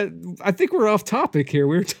I think we're off topic here.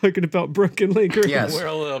 We were talking about Broken Link. earlier. Yes. We're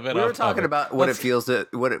a little bit. We were off talking topic. about what it feels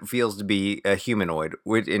to be a humanoid.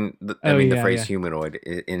 Which the phrase humanoid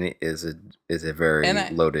in it is a very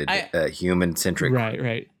loaded human centric.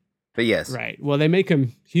 Right. But yes, Right. Well, they make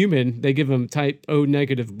him human. They give him type O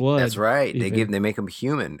negative blood. that's right. even. They make him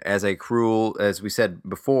human as a cruel, as we said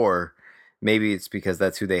before. Maybe it's because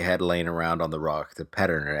that's who they had laying around on the rock to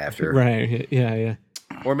pattern it after. Right. Yeah.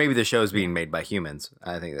 Or maybe the show's being made by humans.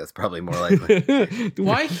 I think that's probably more likely.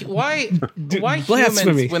 Why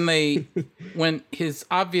Blasphemy. humans when his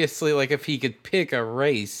obviously like if he could pick a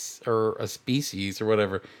race or a species or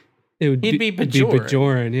whatever, He'd be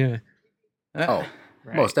Bajoran. Yeah. Oh,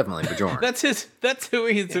 most definitely Bajoran. That's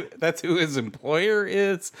who his employer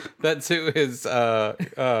is. That's who his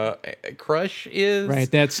crush is. Right.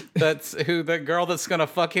 That's who the girl that's gonna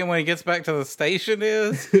fuck him when he gets back to the station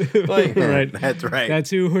is. Like, right. That's right. That's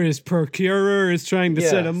who his procurer is trying to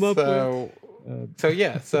set him up with.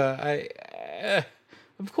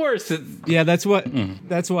 Of course. Yeah, that's why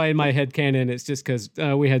in my head canon it's just because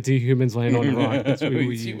we had two humans laying on the rock. That's what we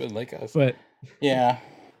He's used. human like us. But Yeah,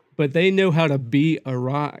 they know how to be a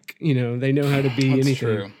rock. They know how to be that's anything.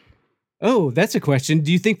 true. Oh, that's a question.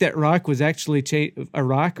 Do you think that rock was actually a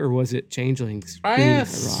rock, or was it changelings? I being a rock?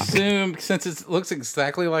 assume since it looks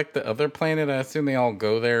exactly like the other planet, I assume they all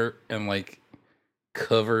go there and like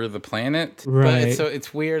cover the planet. Right. But so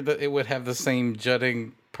it's weird that it would have the same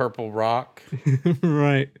jutting purple rock.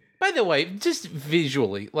 Right. By the way, just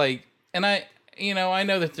visually, like, and I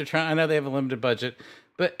know that they're trying. I know they have a limited budget,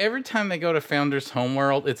 but every time they go to Founder's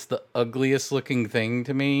Homeworld, it's the ugliest looking thing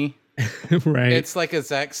to me. Right. It's like a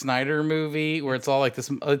Zack Snyder movie where it's all like this.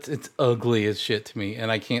 It's ugly as shit to me, and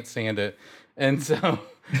I can't stand it. And so,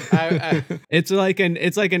 it's like an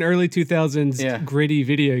early 2000s Yeah. gritty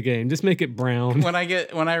video game. Just make it brown. when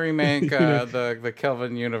I remake the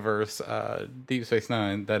Kelvin universe, Deep Space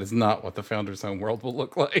Nine, that is not what the Founder's Homeworld will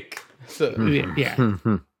look like. So, Yeah.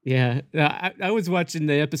 Yeah. I was watching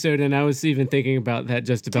the episode and I was even thinking about that,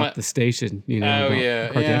 just about the station, about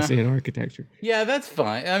Cardassian architecture. yeah, that's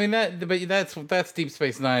fine. I mean but that's Deep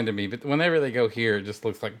Space Nine to me. But whenever they go here, it just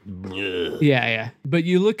looks like. Bleh. Yeah. But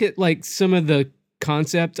you look at like some of the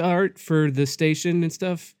concept art for the station and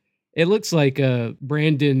stuff. It looks like a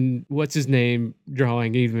Brandon, what's his name,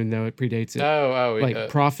 drawing, even though it predates it. like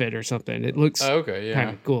Prophet or something. It looks okay, yeah, kind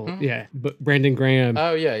of cool. Yeah, but Brandon Graham.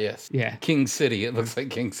 Oh yeah, yes, yeah, King City. It looks like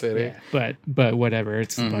King City. Yeah, but whatever.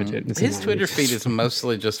 It's the budget. It's His Twitter feed is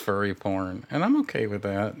mostly just furry porn, and I'm okay with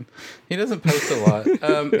that. He doesn't post a lot.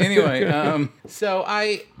 Anyway, so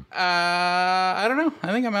I don't know.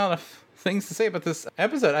 I think I'm out of things to say about this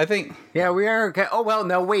episode. I think. Yeah, we are okay. Oh, well,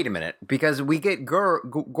 no, wait a minute. Because we get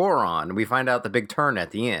Goron. We find out the big turn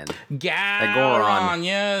at the end. Gowron,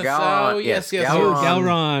 yes. Gowron, Oh, yes.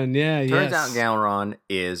 Gowron, yeah, Turns out Gowron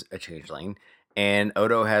is a changeling. And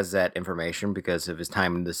Odo has that information because of his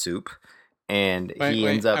time in the soup. And he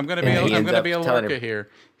ends up... I'm going to be a Lorca here.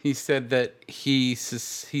 He said that he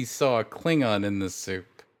saw a Klingon in the soup.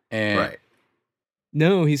 And right.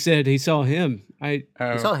 No, he said he saw him. He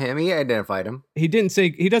saw him. He identified him. He didn't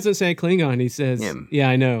say. He doesn't say Klingon. He says him. Yeah,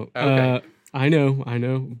 I know. Okay. I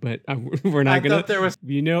know. But we're not gonna. There was.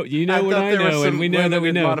 You know what I know, and we know that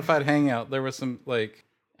we know. Modified hangout. There was some like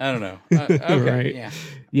I don't know. Okay. Right. Yeah.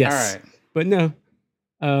 Yes. All right. But no.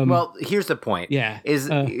 Well, here's the point. Yeah.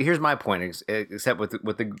 Here's my point. Except with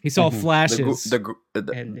the he saw flashes.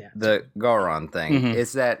 The Goron thing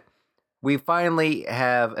is that we finally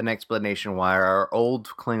have an explanation why our old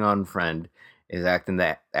Klingon friend is acting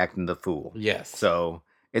the fool. Yes. So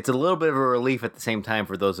it's a little bit of a relief at the same time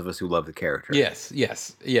for those of us who love the character. Yes. Yeah.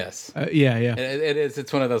 It is.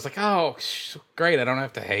 It's one of those like, oh, great. I don't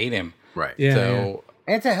have to hate him. Right. Yeah. So.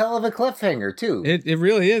 And it's a hell of a cliffhanger too. It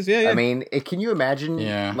really is. Yeah. I mean, can you imagine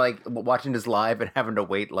like watching this live and having to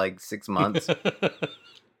wait like 6 months?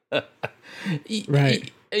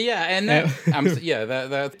 Right. Yeah, and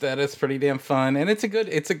that is pretty damn fun, and it's a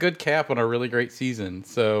good cap on a really great season.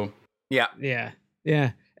 So yeah.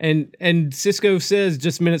 And Cisco says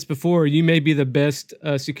just minutes before, you may be the best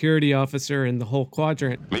security officer in the whole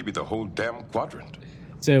quadrant. Maybe the whole damn quadrant.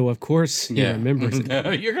 So of course he remembers it.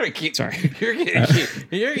 No, you're gonna keep. Sorry, you're gonna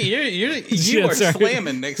keep. You are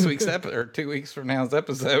slamming next week's episode or 2 weeks from now's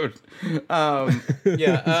episode.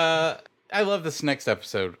 I love this next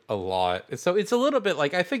episode a lot. So it's a little bit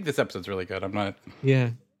like I think this episode's really good. I'm not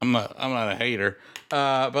a hater,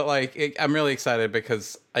 but like I'm really excited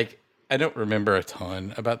because like I don't remember a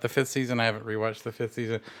ton about the 5th season. I haven't rewatched the 5th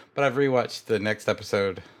season, but I've rewatched the next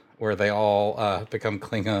episode where they all become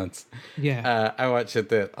Klingons. Yeah, I watch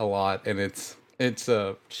it a lot, and it's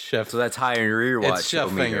chef. So that's high on your rewatch. It's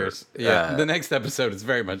chef fingers. Yeah, the next episode is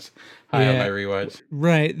very much high on my rewatch.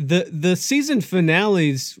 Right. The season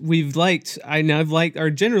finales we've liked. I've liked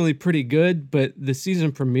are generally pretty good, but the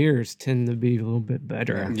season premieres tend to be a little bit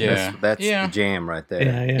better. Yeah, that's the jam right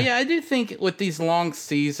there. Yeah, I do think with these long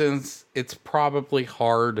seasons, it's probably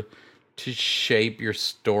hard to shape your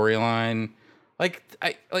storyline. I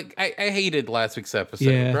hated last week's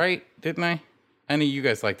episode, right? Didn't I? I know you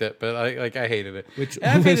guys liked it, but I hated it.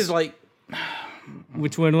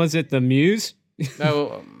 Which one was it? The Muse?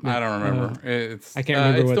 No, I don't remember. I can't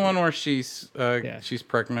remember. It's the one where she's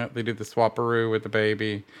pregnant. They do the swapperoo with the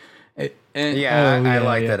baby. I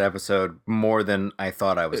like that episode more than I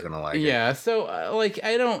thought I was gonna like it. Yeah, so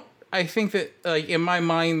I think that like in my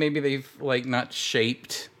mind maybe they've like not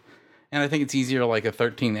shaped, and I think it's easier like a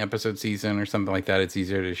 13 episode season or something like that. It's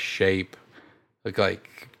easier to shape like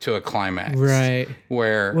to a climax, right?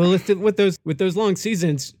 Where with those long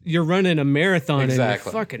seasons, you're running a marathon and you're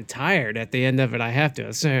Exactly. fucking tired at the end of it. I have to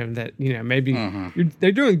assume that maybe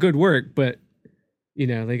they're doing good work, but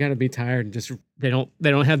they got to be tired and just they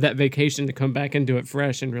don't have that vacation to come back and do it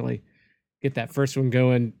fresh and really get that first one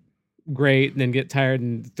going great, and then get tired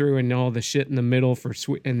and threw in all the shit in the middle for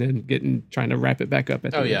sweet, and then trying to wrap it back up.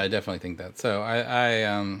 At the end. I definitely think that. So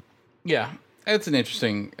it's an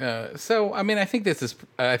interesting. So I mean, I think this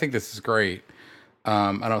is great.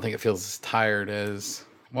 I don't think it feels as tired as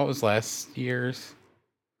what was last year's.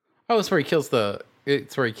 Oh, it's where he kills the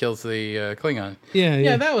Klingon.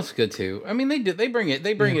 Yeah, that was good too. I mean, they bring it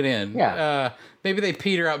in. Yeah. Maybe they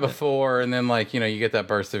peter out before, and then you get that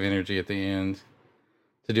burst of energy at the end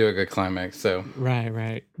to do a good climax. So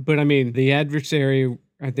right. But I mean, the adversary,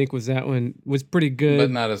 I think that one was pretty good,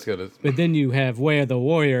 but not as good as. But then you have Way of the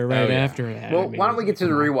Warrior after that. Well, why don't we get to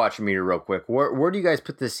the rewatch meter real quick? Where do you guys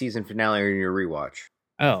put this season finale in your rewatch?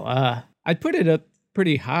 Oh, I'd put it up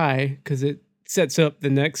pretty high because it sets up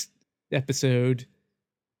the next episode,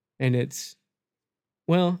 and it's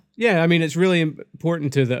it's really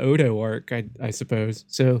important to the Odo arc, I suppose.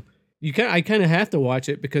 So I kind of have to watch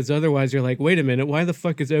it because otherwise you're like, wait a minute, why the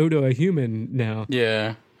fuck is Odo a human now?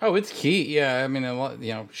 Yeah. Oh, it's key. Yeah, I mean, a lot.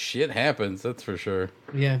 Shit happens. That's for sure.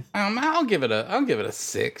 Yeah. I'll give it a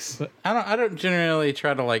 6. But I don't generally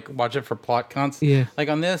try to like watch it for plot consistency. Yeah. Like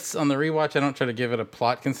on the rewatch, I don't try to give it a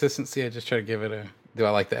plot consistency. I just try to give it do I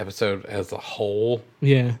like the episode as a whole?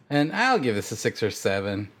 Yeah. And I'll give this a 6 or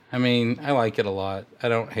 7. I mean, I like it a lot. I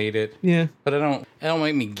don't hate it. Yeah. But it don't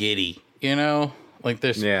make me giddy, Like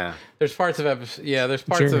there's parts of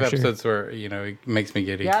episodes where, it makes me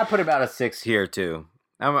giddy. Yeah, I put about a 6 here too.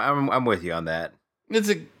 I'm with you on that.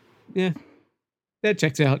 Yeah. That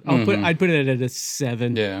checks out. I'd put it at a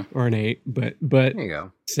 7 or an 8, but there you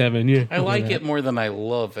go. 7, yeah. I like it more than I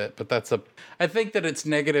love it, but I think that its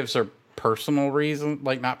negatives are personal reasons,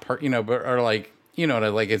 like not but are like,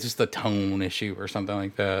 like it's just a tone issue or something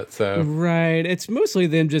like that. So right, it's mostly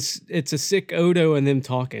them it's a sick Odo and them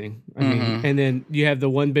talking. I mean, and then you have the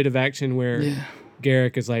one bit of action where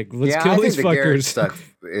Garak is like, let's kill these fuckers. The Garak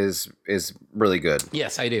stuff is really good.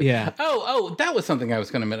 Yes, I do. Yeah. Oh, that was something I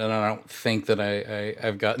was going to mention, and I don't think that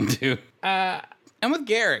I've gotten to. I'm with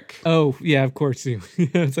Garak. Oh, yeah, of course you.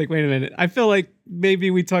 It's like, wait a minute. I feel like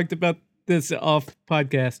maybe we talked about this off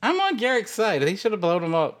podcast. I'm on Garak's side. He should have blown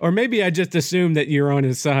him up. Or maybe I just assumed that you're on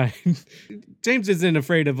his side. James isn't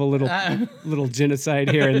afraid of a little genocide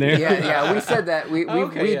here and there. Yeah, we said that. We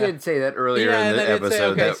did say that earlier in the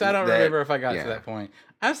episode. So I don't remember if I got to that point.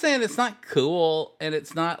 I'm saying it's not cool, and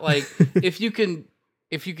it's not like if you can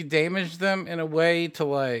damage them in a way to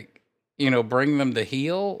like bring them to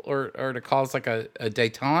heel or to cause like a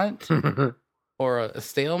detente or a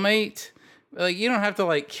stalemate. Like, you don't have to,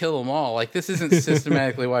 like, kill them all. Like, this isn't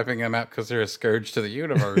systematically wiping them out because they're a scourge to the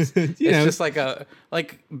universe. It's just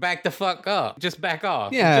back the fuck up. Just back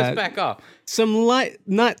off. Yeah. Just back off. Some light,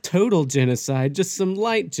 not total genocide, just some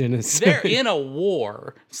light genocide. They're in a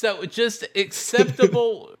war. So just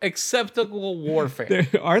acceptable warfare.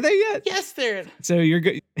 Are they yet? Yes, they're. So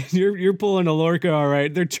you're pulling a Lorca, all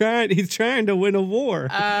right. He's trying to win a war.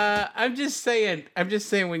 I'm just saying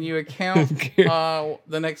when you account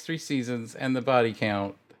the next 3 seasons and the body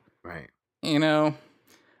count. Right.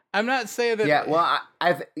 I'm not saying that. Yeah, well,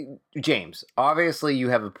 James, obviously you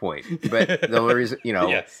have a point, but the only reason,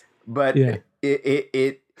 yes. But it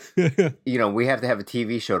we have to have a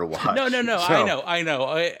TV show to watch. No. So. I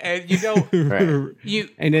know. And you don't. Right.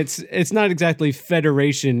 And it's not exactly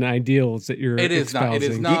Federation ideals that you're. It is espousing. not.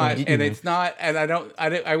 It is not. And it's not. And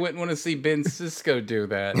I wouldn't want to see Ben Sisko do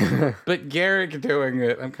that. But Garak doing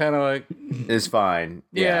it, I'm kind of like. It's fine.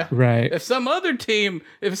 Yeah. Right. If some other team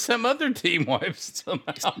wipes them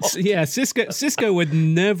out. Yeah, Sisko would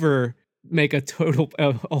never make a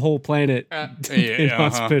whole planet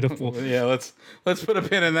inhospitable. Yeah, let's put a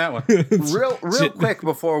pin in that one. real quick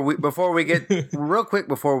before we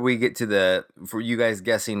get to for you guys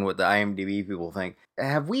guessing what the IMDb people think.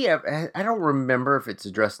 Have we ever? I don't remember if it's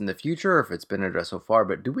addressed in the future or if it's been addressed so far.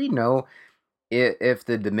 But do we know if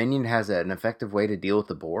the Dominion has an effective way to deal with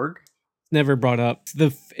the Borg? Never brought up.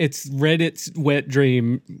 It's Reddit's wet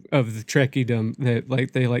dream of the Trekkiedom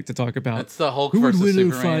that they like to talk about. It's the Hulk versus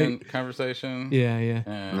Superman conversation. Yeah.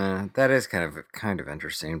 That is kind of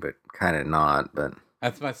interesting, but kind of not. But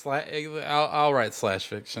that's my I'll write slash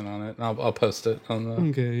fiction on it. And I'll post it on the.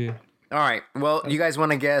 Okay. Yeah. All right. Well, you guys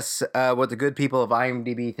want to guess what the good people of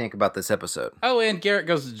IMDb think about this episode? Oh, and Garak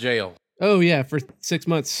goes to jail. Oh yeah, for 6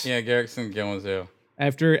 months. Yeah, Garak's in jail.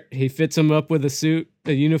 After he fits him up with a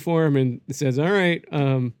uniform, and says, all right,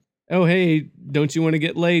 oh, hey, don't you want to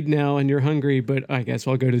get laid now and you're hungry, but I guess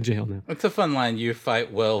I'll go to jail now. It's a fun line. You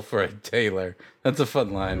fight well for a tailor. That's a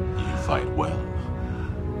fun line. You fight well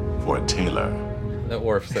for a tailor. That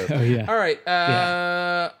Worf says. Oh, yeah. All right.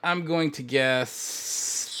 I'm going to guess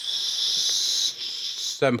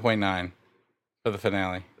 7.9 for the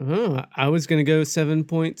finale. Oh, I was going to go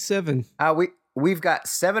 7.7. We've got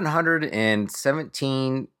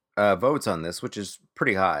 717 votes on this, which is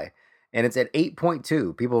pretty high. And it's at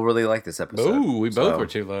 8.2. People really like this episode. Ooh, we both were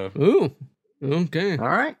too low. Ooh, okay. All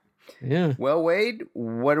right. Yeah. Well, Wade,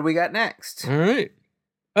 what do we got next? All right.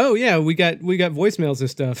 Oh, yeah, we got voicemails and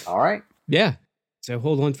stuff. All right. Yeah. So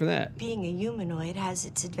hold on for that. Being a humanoid has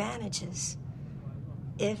its advantages.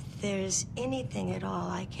 If there's anything at all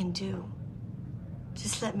I can do,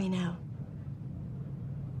 just let me know.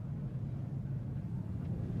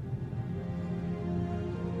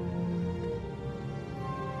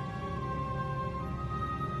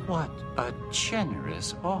 What a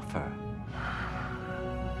generous offer.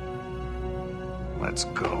 Let's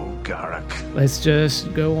go, Garak. Let's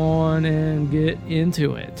just go on and get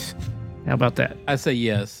into it. How about that? I say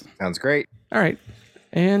yes. Sounds great. All right.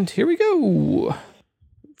 And here we go.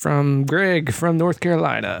 From Greg from North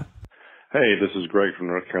Carolina. Hey, this is Greg from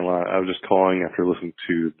North Carolina. I was just calling after listening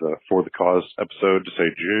to the For the Cause episode to say,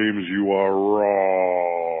 James, you are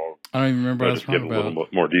wrong. I don't even remember what I was just give talking a little about.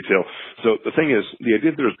 bit more detail. So the thing is, the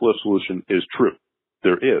idea that there's a political solution is true.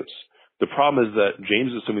 There is. The problem is that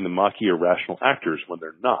James is assuming the Maquis are rational actors when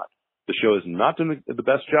they're not. The show is not doing the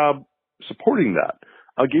best job supporting that.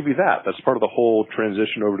 I'll give you that. That's part of the whole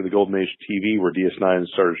transition over to the Golden Age TV where DS9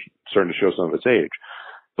 starting to show some of its age.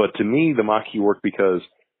 But to me, the Maquis work because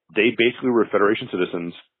they basically were Federation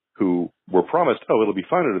citizens who were promised, oh, it'll be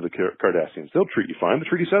fine under the Cardassians. They'll treat you fine.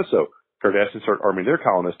 The treaty says so. Cardassians start arming their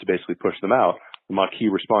colonists to basically push them out. The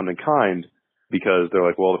Maquis respond in kind because they're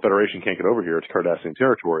like, well, the Federation can't get over here. It's Cardassian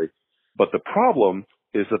territory. But the problem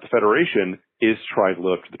is that the Federation is trying to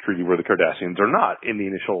live up to the treaty where the Cardassians are not in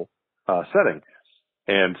the initial setting.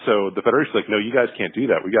 And so the Federation's like, no, you guys can't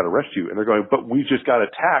do that. We got to arrest you. And they're going, but we just got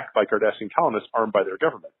attacked by Cardassian colonists armed by their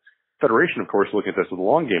government. Federation, of course, looking at this as a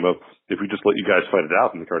long game of, if we just let you guys fight it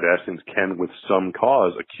out, then the Cardassians can, with some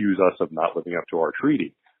cause, accuse us of not living up to our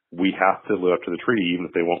treaty. We have to live up to the treaty, even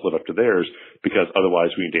if they won't live up to theirs, because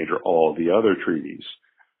otherwise we endanger all the other treaties.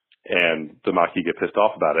 And the Maquis get pissed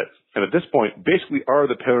off about it. And at this point, basically are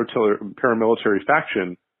the paramilitary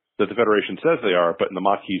faction that the Federation says they are, but in the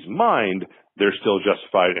Maquis' mind, they're still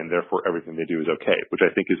justified, and therefore everything they do is okay, which I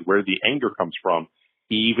think is where the anger comes from,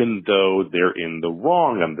 even though they're in the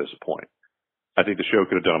wrong on this point. I think the show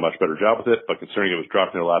could have done a much better job with it, but considering it was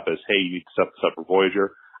dropped in their lap as, hey, you need to set this up for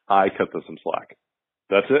Voyager, I cut them some slack.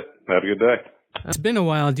 That's it. Have a good day. It's been a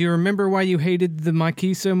while. Do you remember why you hated the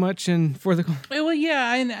Maquis so much and For the Cause? Well,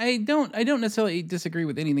 yeah, and I don't necessarily disagree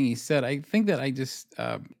with anything he said. I think that I just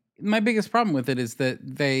my biggest problem with it is that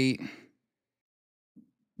they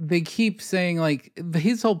keep saying, like,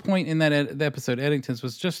 his whole point in that the episode, Eddington's,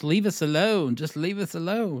 was just leave us alone, just leave us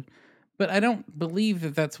alone. But I don't believe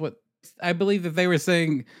that that's what, I believe that they were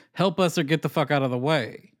saying, help us or get the fuck out of the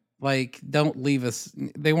way. Like, don't leave us.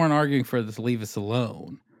 They weren't arguing for this, leave us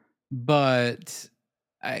alone. But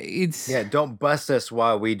don't bust us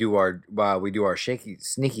while we do our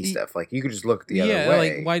sneaky stuff. Like, you could just look the other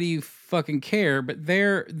way. Like, why do you fucking care? But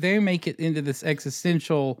they make it into this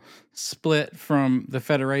existential split from the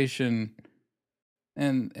Federation,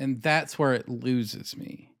 and that's where it loses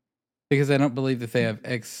me, because I don't believe that they have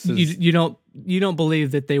You don't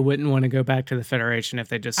believe that they wouldn't want to go back to the Federation if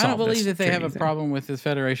they just solved I don't believe this that they have a thing. problem with this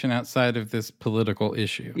Federation outside of this political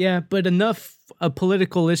issue. Yeah, but a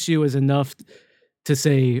political issue is enough to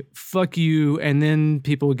say fuck you, and then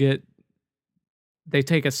people they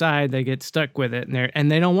take a side, they get stuck with it,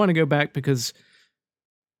 and they don't want to go back because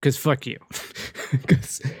fuck you.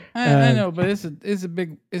 I know, but it's a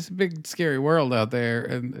big scary world out there,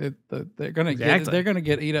 and they're gonna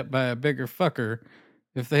get eat up by a bigger fucker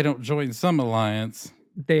if they don't join some alliance.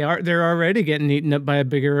 They're already getting eaten up by a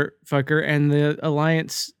bigger fucker, and the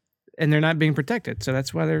alliance, and they're not being protected. So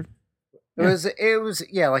that's why they're. It was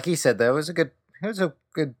like he said, though, it was a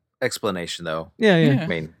good explanation, though. Yeah. I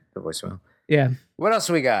mean, the voicemail. Yeah. What else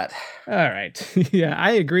we got? All right. Yeah,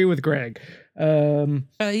 I agree with Greg. He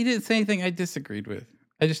didn't say anything I disagreed with.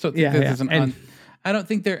 I just don't think this is I don't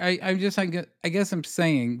think there. I guess I'm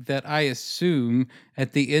saying that I assume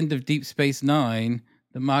at the end of Deep Space Nine,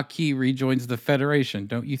 the Maquis rejoins the Federation.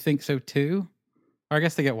 Don't you think so too? Or I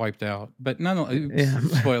guess they get wiped out. But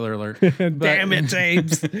spoiler alert. Damn it,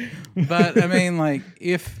 James. But I mean, like,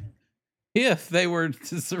 if they were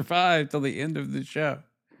to survive till the end of the show,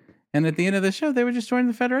 and at the end of the show they would just join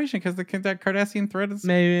the Federation because that Cardassian threat is.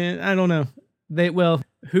 Maybe, I don't know.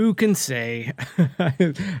 Who can say?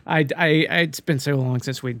 It's been so long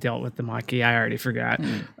since we dealt with the Maquis, I already forgot.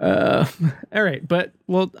 All right, but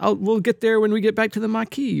we'll get there when we get back to the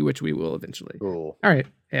Maquis, which we will eventually. Cool. All right,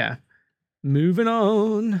 yeah. Moving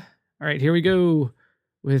on. All right, here we go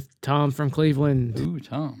with Tom from Cleveland. Ooh,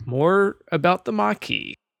 Tom. More about the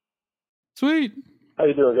Maquis. Sweet. How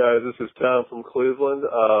you doing, guys? This is Tom from Cleveland,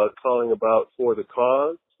 calling about For the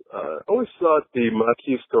Cause. I always thought the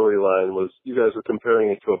Maquis storyline was, you guys were comparing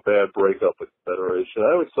it to a bad breakup with the Federation.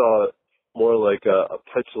 I always saw it more like a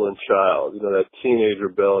petulant child, that teenage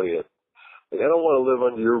rebellion. Like, I don't want to live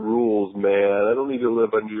under your rules, man. I don't need to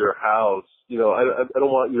live under your house. I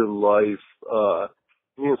don't want your life.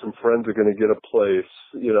 Me and some friends are going to get a place,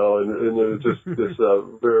 and it was just this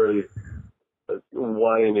very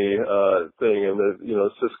whiny thing, and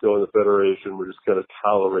Cisco and the Federation were just kind of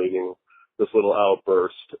tolerating this little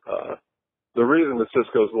outburst. The reason that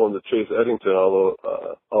Cisco's willing to chase Eddington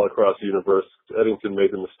all across the universe, Eddington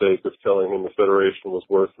made the mistake of telling him the Federation was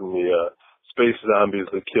worse than the space zombies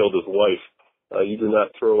that killed his wife. You do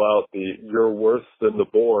not throw out the "you're worse than the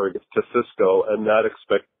Borg" to Cisco and not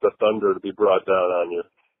expect the thunder to be brought down on you.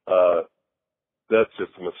 that's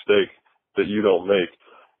just a mistake that you don't make.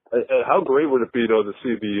 And how great would it be, though, to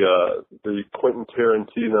see the Quentin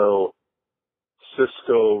Tarantino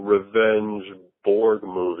Sisko Revenge Borg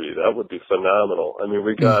movie? That would be phenomenal. I mean,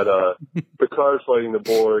 we got Picard fighting the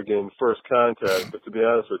Borg in First Contact, but to be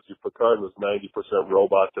honest with you, Picard was 90%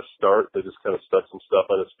 robot to start. They just kind of stuck some stuff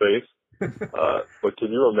on his face. But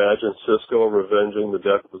can you imagine Sisko revenging the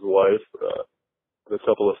death of his wife, with a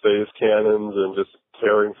couple of phase cannons and just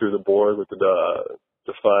tearing through the Borg with the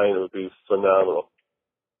Defiant? It would be phenomenal.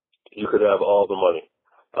 You could have all the money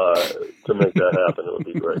to make that happen. It would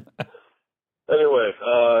be great. Anyway,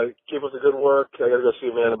 keep up the good work. I got to go see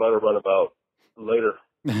a man about a runabout later.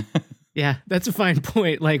 Yeah, that's a fine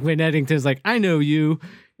point. Like when Eddington's like, I know you.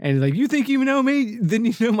 And like, you think you know me? Then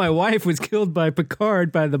you know my wife was killed by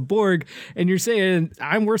Picard, by the Borg. And you're saying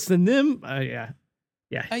I'm worse than them? Yeah.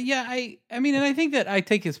 I mean, and I think that I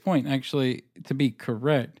take his point, actually, to be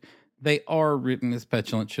correct. They are written as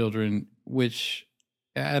petulant children, which,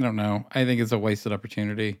 I don't know. I think it's a wasted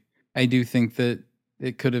opportunity. I do think that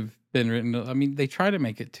it could have been written. I mean, they try to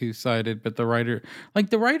make it two-sided, but the writers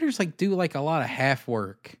do like a lot of half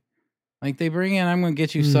work. Like they bring in, I'm going to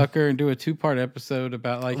get you, sucker, and do a 2-part episode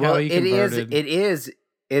about like how he converted. It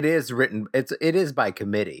is written. It is by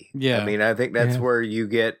committee. Yeah. I mean, I think that's where you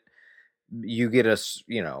get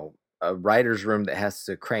a writer's room that has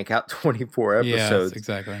to crank out 24 episodes. Yes,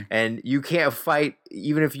 exactly. And you can't fight,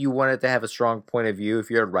 even if you want it to have a strong point of view. If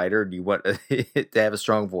you're a writer and you want it to have a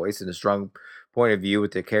strong voice and a strong point of view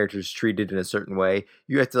with the characters treated in a certain way,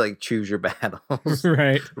 you have to like choose your battles.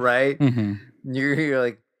 Right. Right? Mm-hmm. You're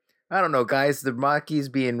like, I don't know, guys, the Maquis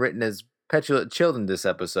being written as petulant children this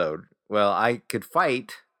episode. Well, I could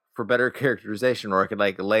fight for better characterization, or I could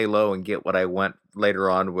like lay low and get what I want later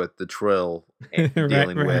on with the Trill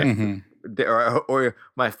dealing with. Mm-hmm. Or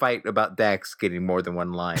my fight about Dax getting more than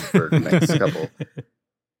one line for the next couple.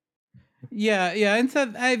 Yeah, and so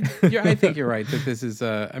I think you're right that this is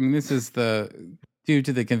this is due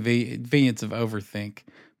to the convenience of overthink,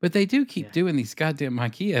 but they do keep doing these goddamn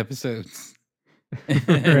Maquis episodes. Right.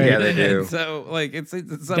 Yeah, they do. And so like it's at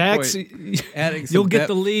some Dax, point adding some you'll get depth.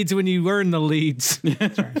 the leads when you earn the leads.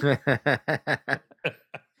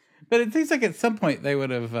 But it seems like at some point they would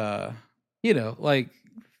have like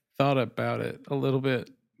thought about it a little bit.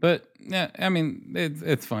 But yeah, I mean,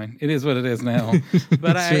 it's fine. It is what it is now.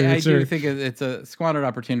 But I do think it's a squandered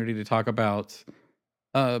opportunity to talk about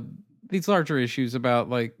these larger issues about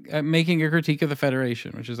like making a critique of the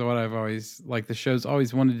Federation, which is what I've always, like the show's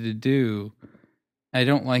always wanted to do. I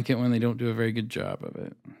don't like it when they don't do a very good job of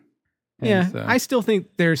it. Yeah, I still think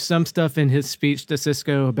there's some stuff in his speech to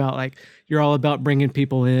Sisko about like you're all about bringing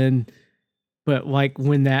people in, but like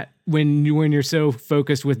when you're so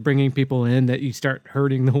focused with bringing people in that you start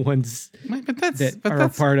hurting the ones that are a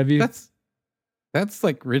part of you. That's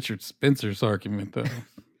like Richard Spencer's argument, though.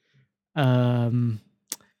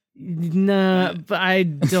 Nah, but I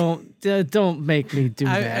don't make me do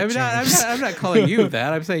that. I'm not calling you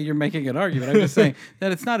that. I'm saying you're making an argument. I'm just saying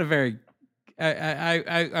that it's not a very.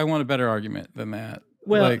 I want a better argument than that.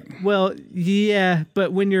 Well, yeah,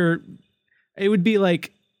 but it would be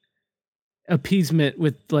like appeasement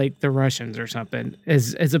with like the Russians or something,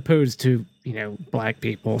 as opposed to black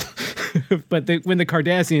people. But when the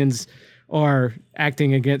Cardassians are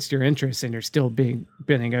acting against your interests and you're still being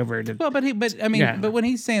bending over to. Well, but when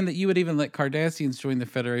he's saying that you would even let Cardassians join the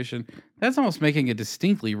Federation, that's almost making a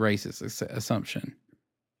distinctly racist assumption.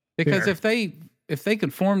 Because if they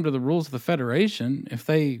conform to the rules of the Federation, if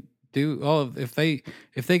they go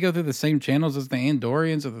through the same channels as the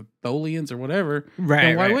Andorians or the Tholians or whatever,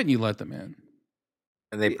 then why wouldn't you let them in?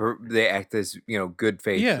 And they act as good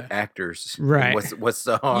faith actors. Right. What's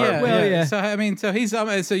the harm? Yeah. Well, yeah. So he's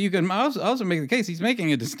so you can also make the case he's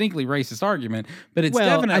making a distinctly racist argument, but it's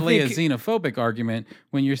definitely a xenophobic argument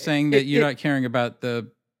when you're saying that you're not caring about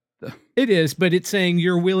the. It is, but it's saying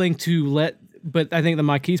you're willing to let. But I think the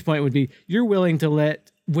Maquis point would be you're willing to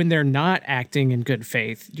let when they're not acting in good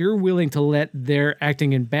faith, you're willing to let their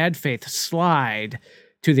acting in bad faith slide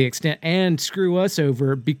to the extent and screw us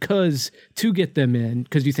over to get them in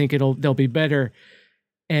because you think they'll be better,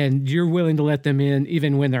 and you're willing to let them in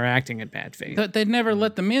even when they're acting in bad faith. But they'd never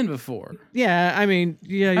let them in before. Yeah, I mean,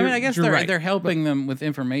 I guess they're helping them with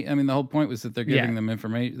information. I mean, the whole point was that they're giving them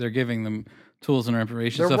information. They're giving them tools and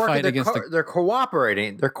information to fight against. They're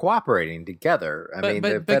cooperating. They're cooperating together.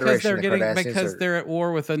 Because they're at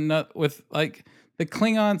war with the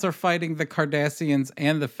Klingons are fighting the Cardassians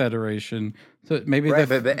and the Federation. So maybe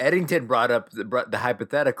but Eddington brought up the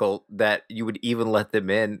hypothetical that you would even let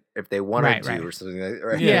them in if they wanted to or something like that.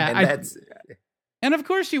 Right? Yeah, and And of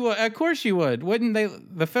course you would. Of course you would. Wouldn't they?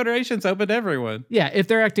 The Federation's open to everyone. Yeah, if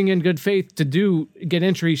they're acting in good faith to get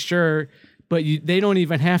entry, sure, but they don't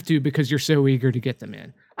even have to because you're so eager to get them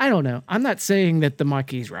in. I don't know. I'm not saying that the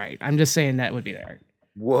Maquis right. I'm just saying that would be their argument.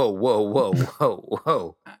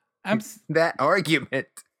 Whoa. That argument.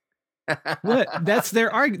 What? That's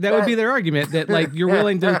their argument. That would be their argument that like you're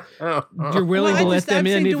willing to let them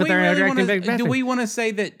in if they're interacting back. Do we want to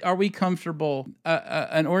say that? Are we comfortable?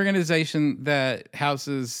 An organization that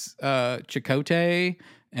houses Chakotay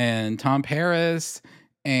and Tom Paris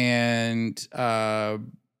and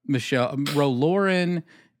Michelle Ro Lauren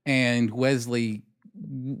and Wesley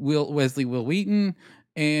Will Wheaton.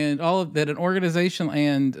 And all of that, an organization,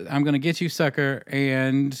 and I'm gonna get you, sucker,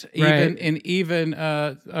 and even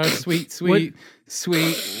sweet,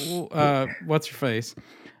 what's her face,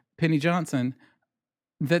 Penny Johnson.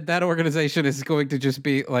 That organization is going to just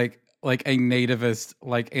be like a nativist,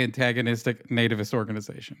 like antagonistic nativist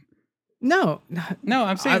organization. No,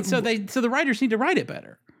 I'm saying so the writers need to write it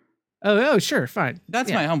better. Oh, sure, fine.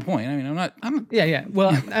 That's my own point. I mean, Yeah.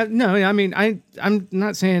 Well, no, I mean, I'm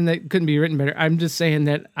not saying that it couldn't be written better. I'm just saying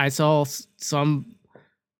that I saw some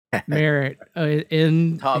merit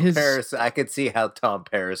in Tom Paris. I could see how Tom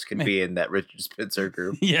Paris could be in that Richard Spencer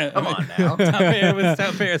group. Yeah, come on now.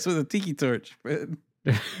 Tom Paris with a tiki torch. Right.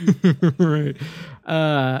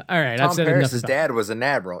 All right. Tom Paris's dad was an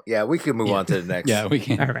admiral. Yeah, we can move on to the next. Yeah, we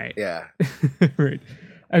can. All right. Yeah. Right.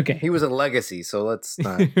 Okay. He was a legacy, so let's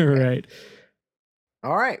not. Right.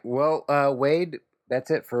 All right. Well, Wade, that's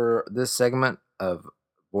it for this segment of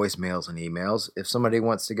voicemails and emails. If somebody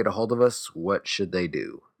wants to get a hold of us, what should they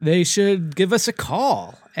do? They should give us a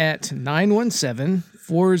call at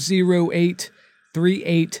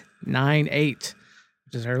 917-408-3898, which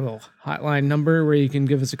is our little hotline number where you can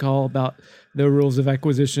give us a call about the Rules of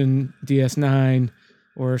Acquisition, DS9,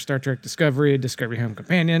 or Star Trek Discovery, Discovery Home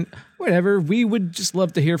Companion, whatever. We would just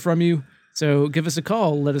love to hear from you. So give us a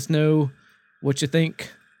call. Let us know what you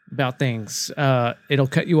think about things. It'll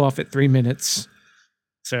cut you off at 3 minutes.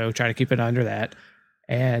 So try to keep it under that.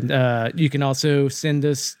 And you can also send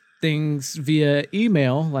us things via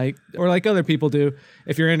email, like other people do.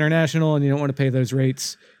 If you're international and you don't want to pay those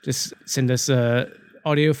rates, just send us a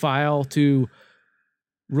audio file to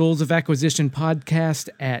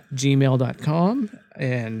rulesofacquisitionpodcast@gmail.com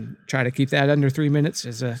and try to keep that under 3 minutes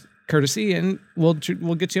as a courtesy, and we'll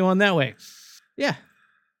get you on that way. Yeah.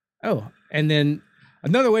 Oh, and then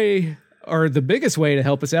another way, or the biggest way to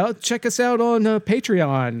help us out, check us out on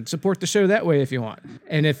Patreon. Support the show that way if you want.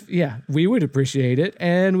 And we would appreciate it,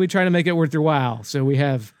 and we try to make it worth your while. So we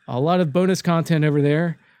have a lot of bonus content over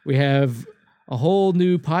there. We have a whole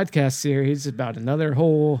new podcast series about another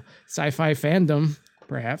whole sci-fi fandom,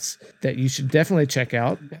 perhaps, that you should definitely check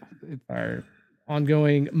out. Our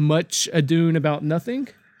ongoing Much Ado About Nothing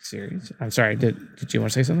series. I'm sorry, did you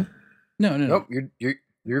want to say something? No. Nope,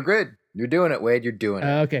 you're good. You're doing it, Wade. You're doing it.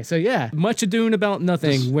 Okay, so yeah, Much Ado About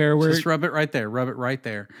Nothing, where we're just rub it right there. Rub it right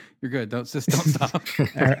there. You're good. Don't stop. All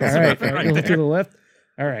right, to the left.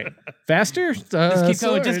 All right, faster. Just keep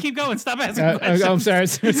going. Just keep going. Stop asking questions. I'm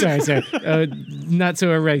sorry. Not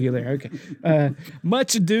so irregular. Okay.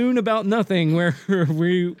 Much Dune About Nothing, where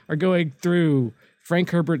we are going through Frank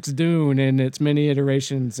Herbert's Dune and its many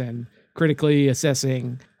iterations and critically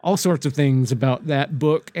assessing all sorts of things about that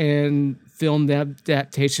book and film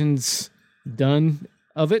adaptations done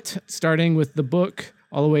of it, starting with the book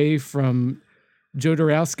all the way from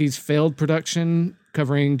Jodorowsky's failed production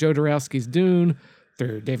covering Jodorowsky's Dune,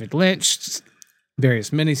 through David Lynch,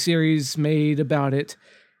 various miniseries made about it,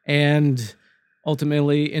 and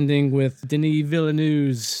ultimately ending with Denis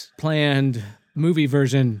Villeneuve's planned movie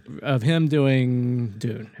version of him doing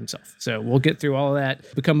Dune himself. So we'll get through all of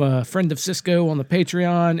that. Become a friend of Cisco on the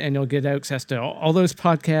Patreon, and you'll get access to all those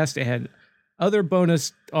podcasts and other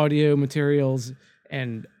bonus audio materials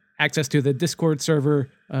and access to the Discord server.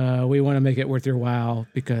 We want to make it worth your while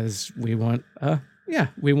because we want to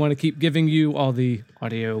keep giving you all the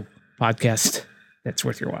audio podcast that's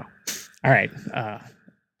worth your while. All right.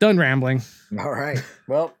 Done rambling. All right.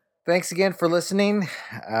 Well, thanks again for listening.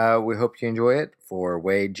 We hope you enjoy it. For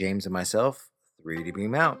Wade, James, and myself, 3D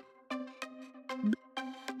Beam out.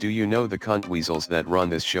 Do you know the cunt weasels that run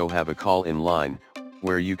this show have a call-in line,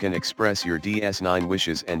 where you can express your DS9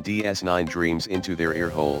 wishes and DS9 dreams into their ear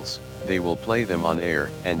holes? They will play them on air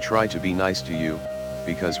and try to be nice to you,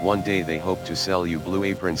 because one day they hope to sell you Blue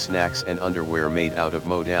Apron snacks and underwear made out of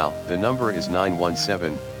modal. The number is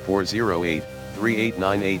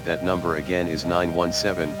 917-408-3898. That number again is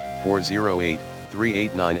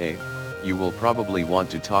 917-408-3898. You will probably want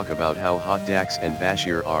to talk about how hot Dax and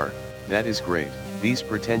Bashir are. That is great. These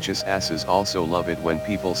pretentious asses also love it when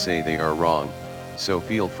people say they are wrong, so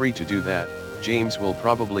feel free to do that. James will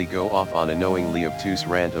probably go off on a knowingly obtuse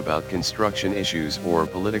rant about construction issues or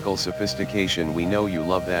political sophistication. We know you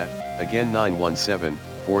love that. Again,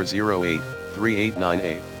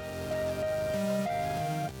 917-408-3898.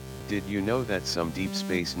 Did you know that some Deep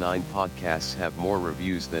Space Nine podcasts have more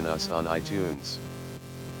reviews than us on iTunes?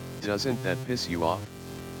 Doesn't that piss you off?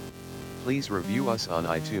 Please review us on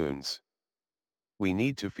iTunes. We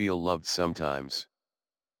need to feel loved sometimes.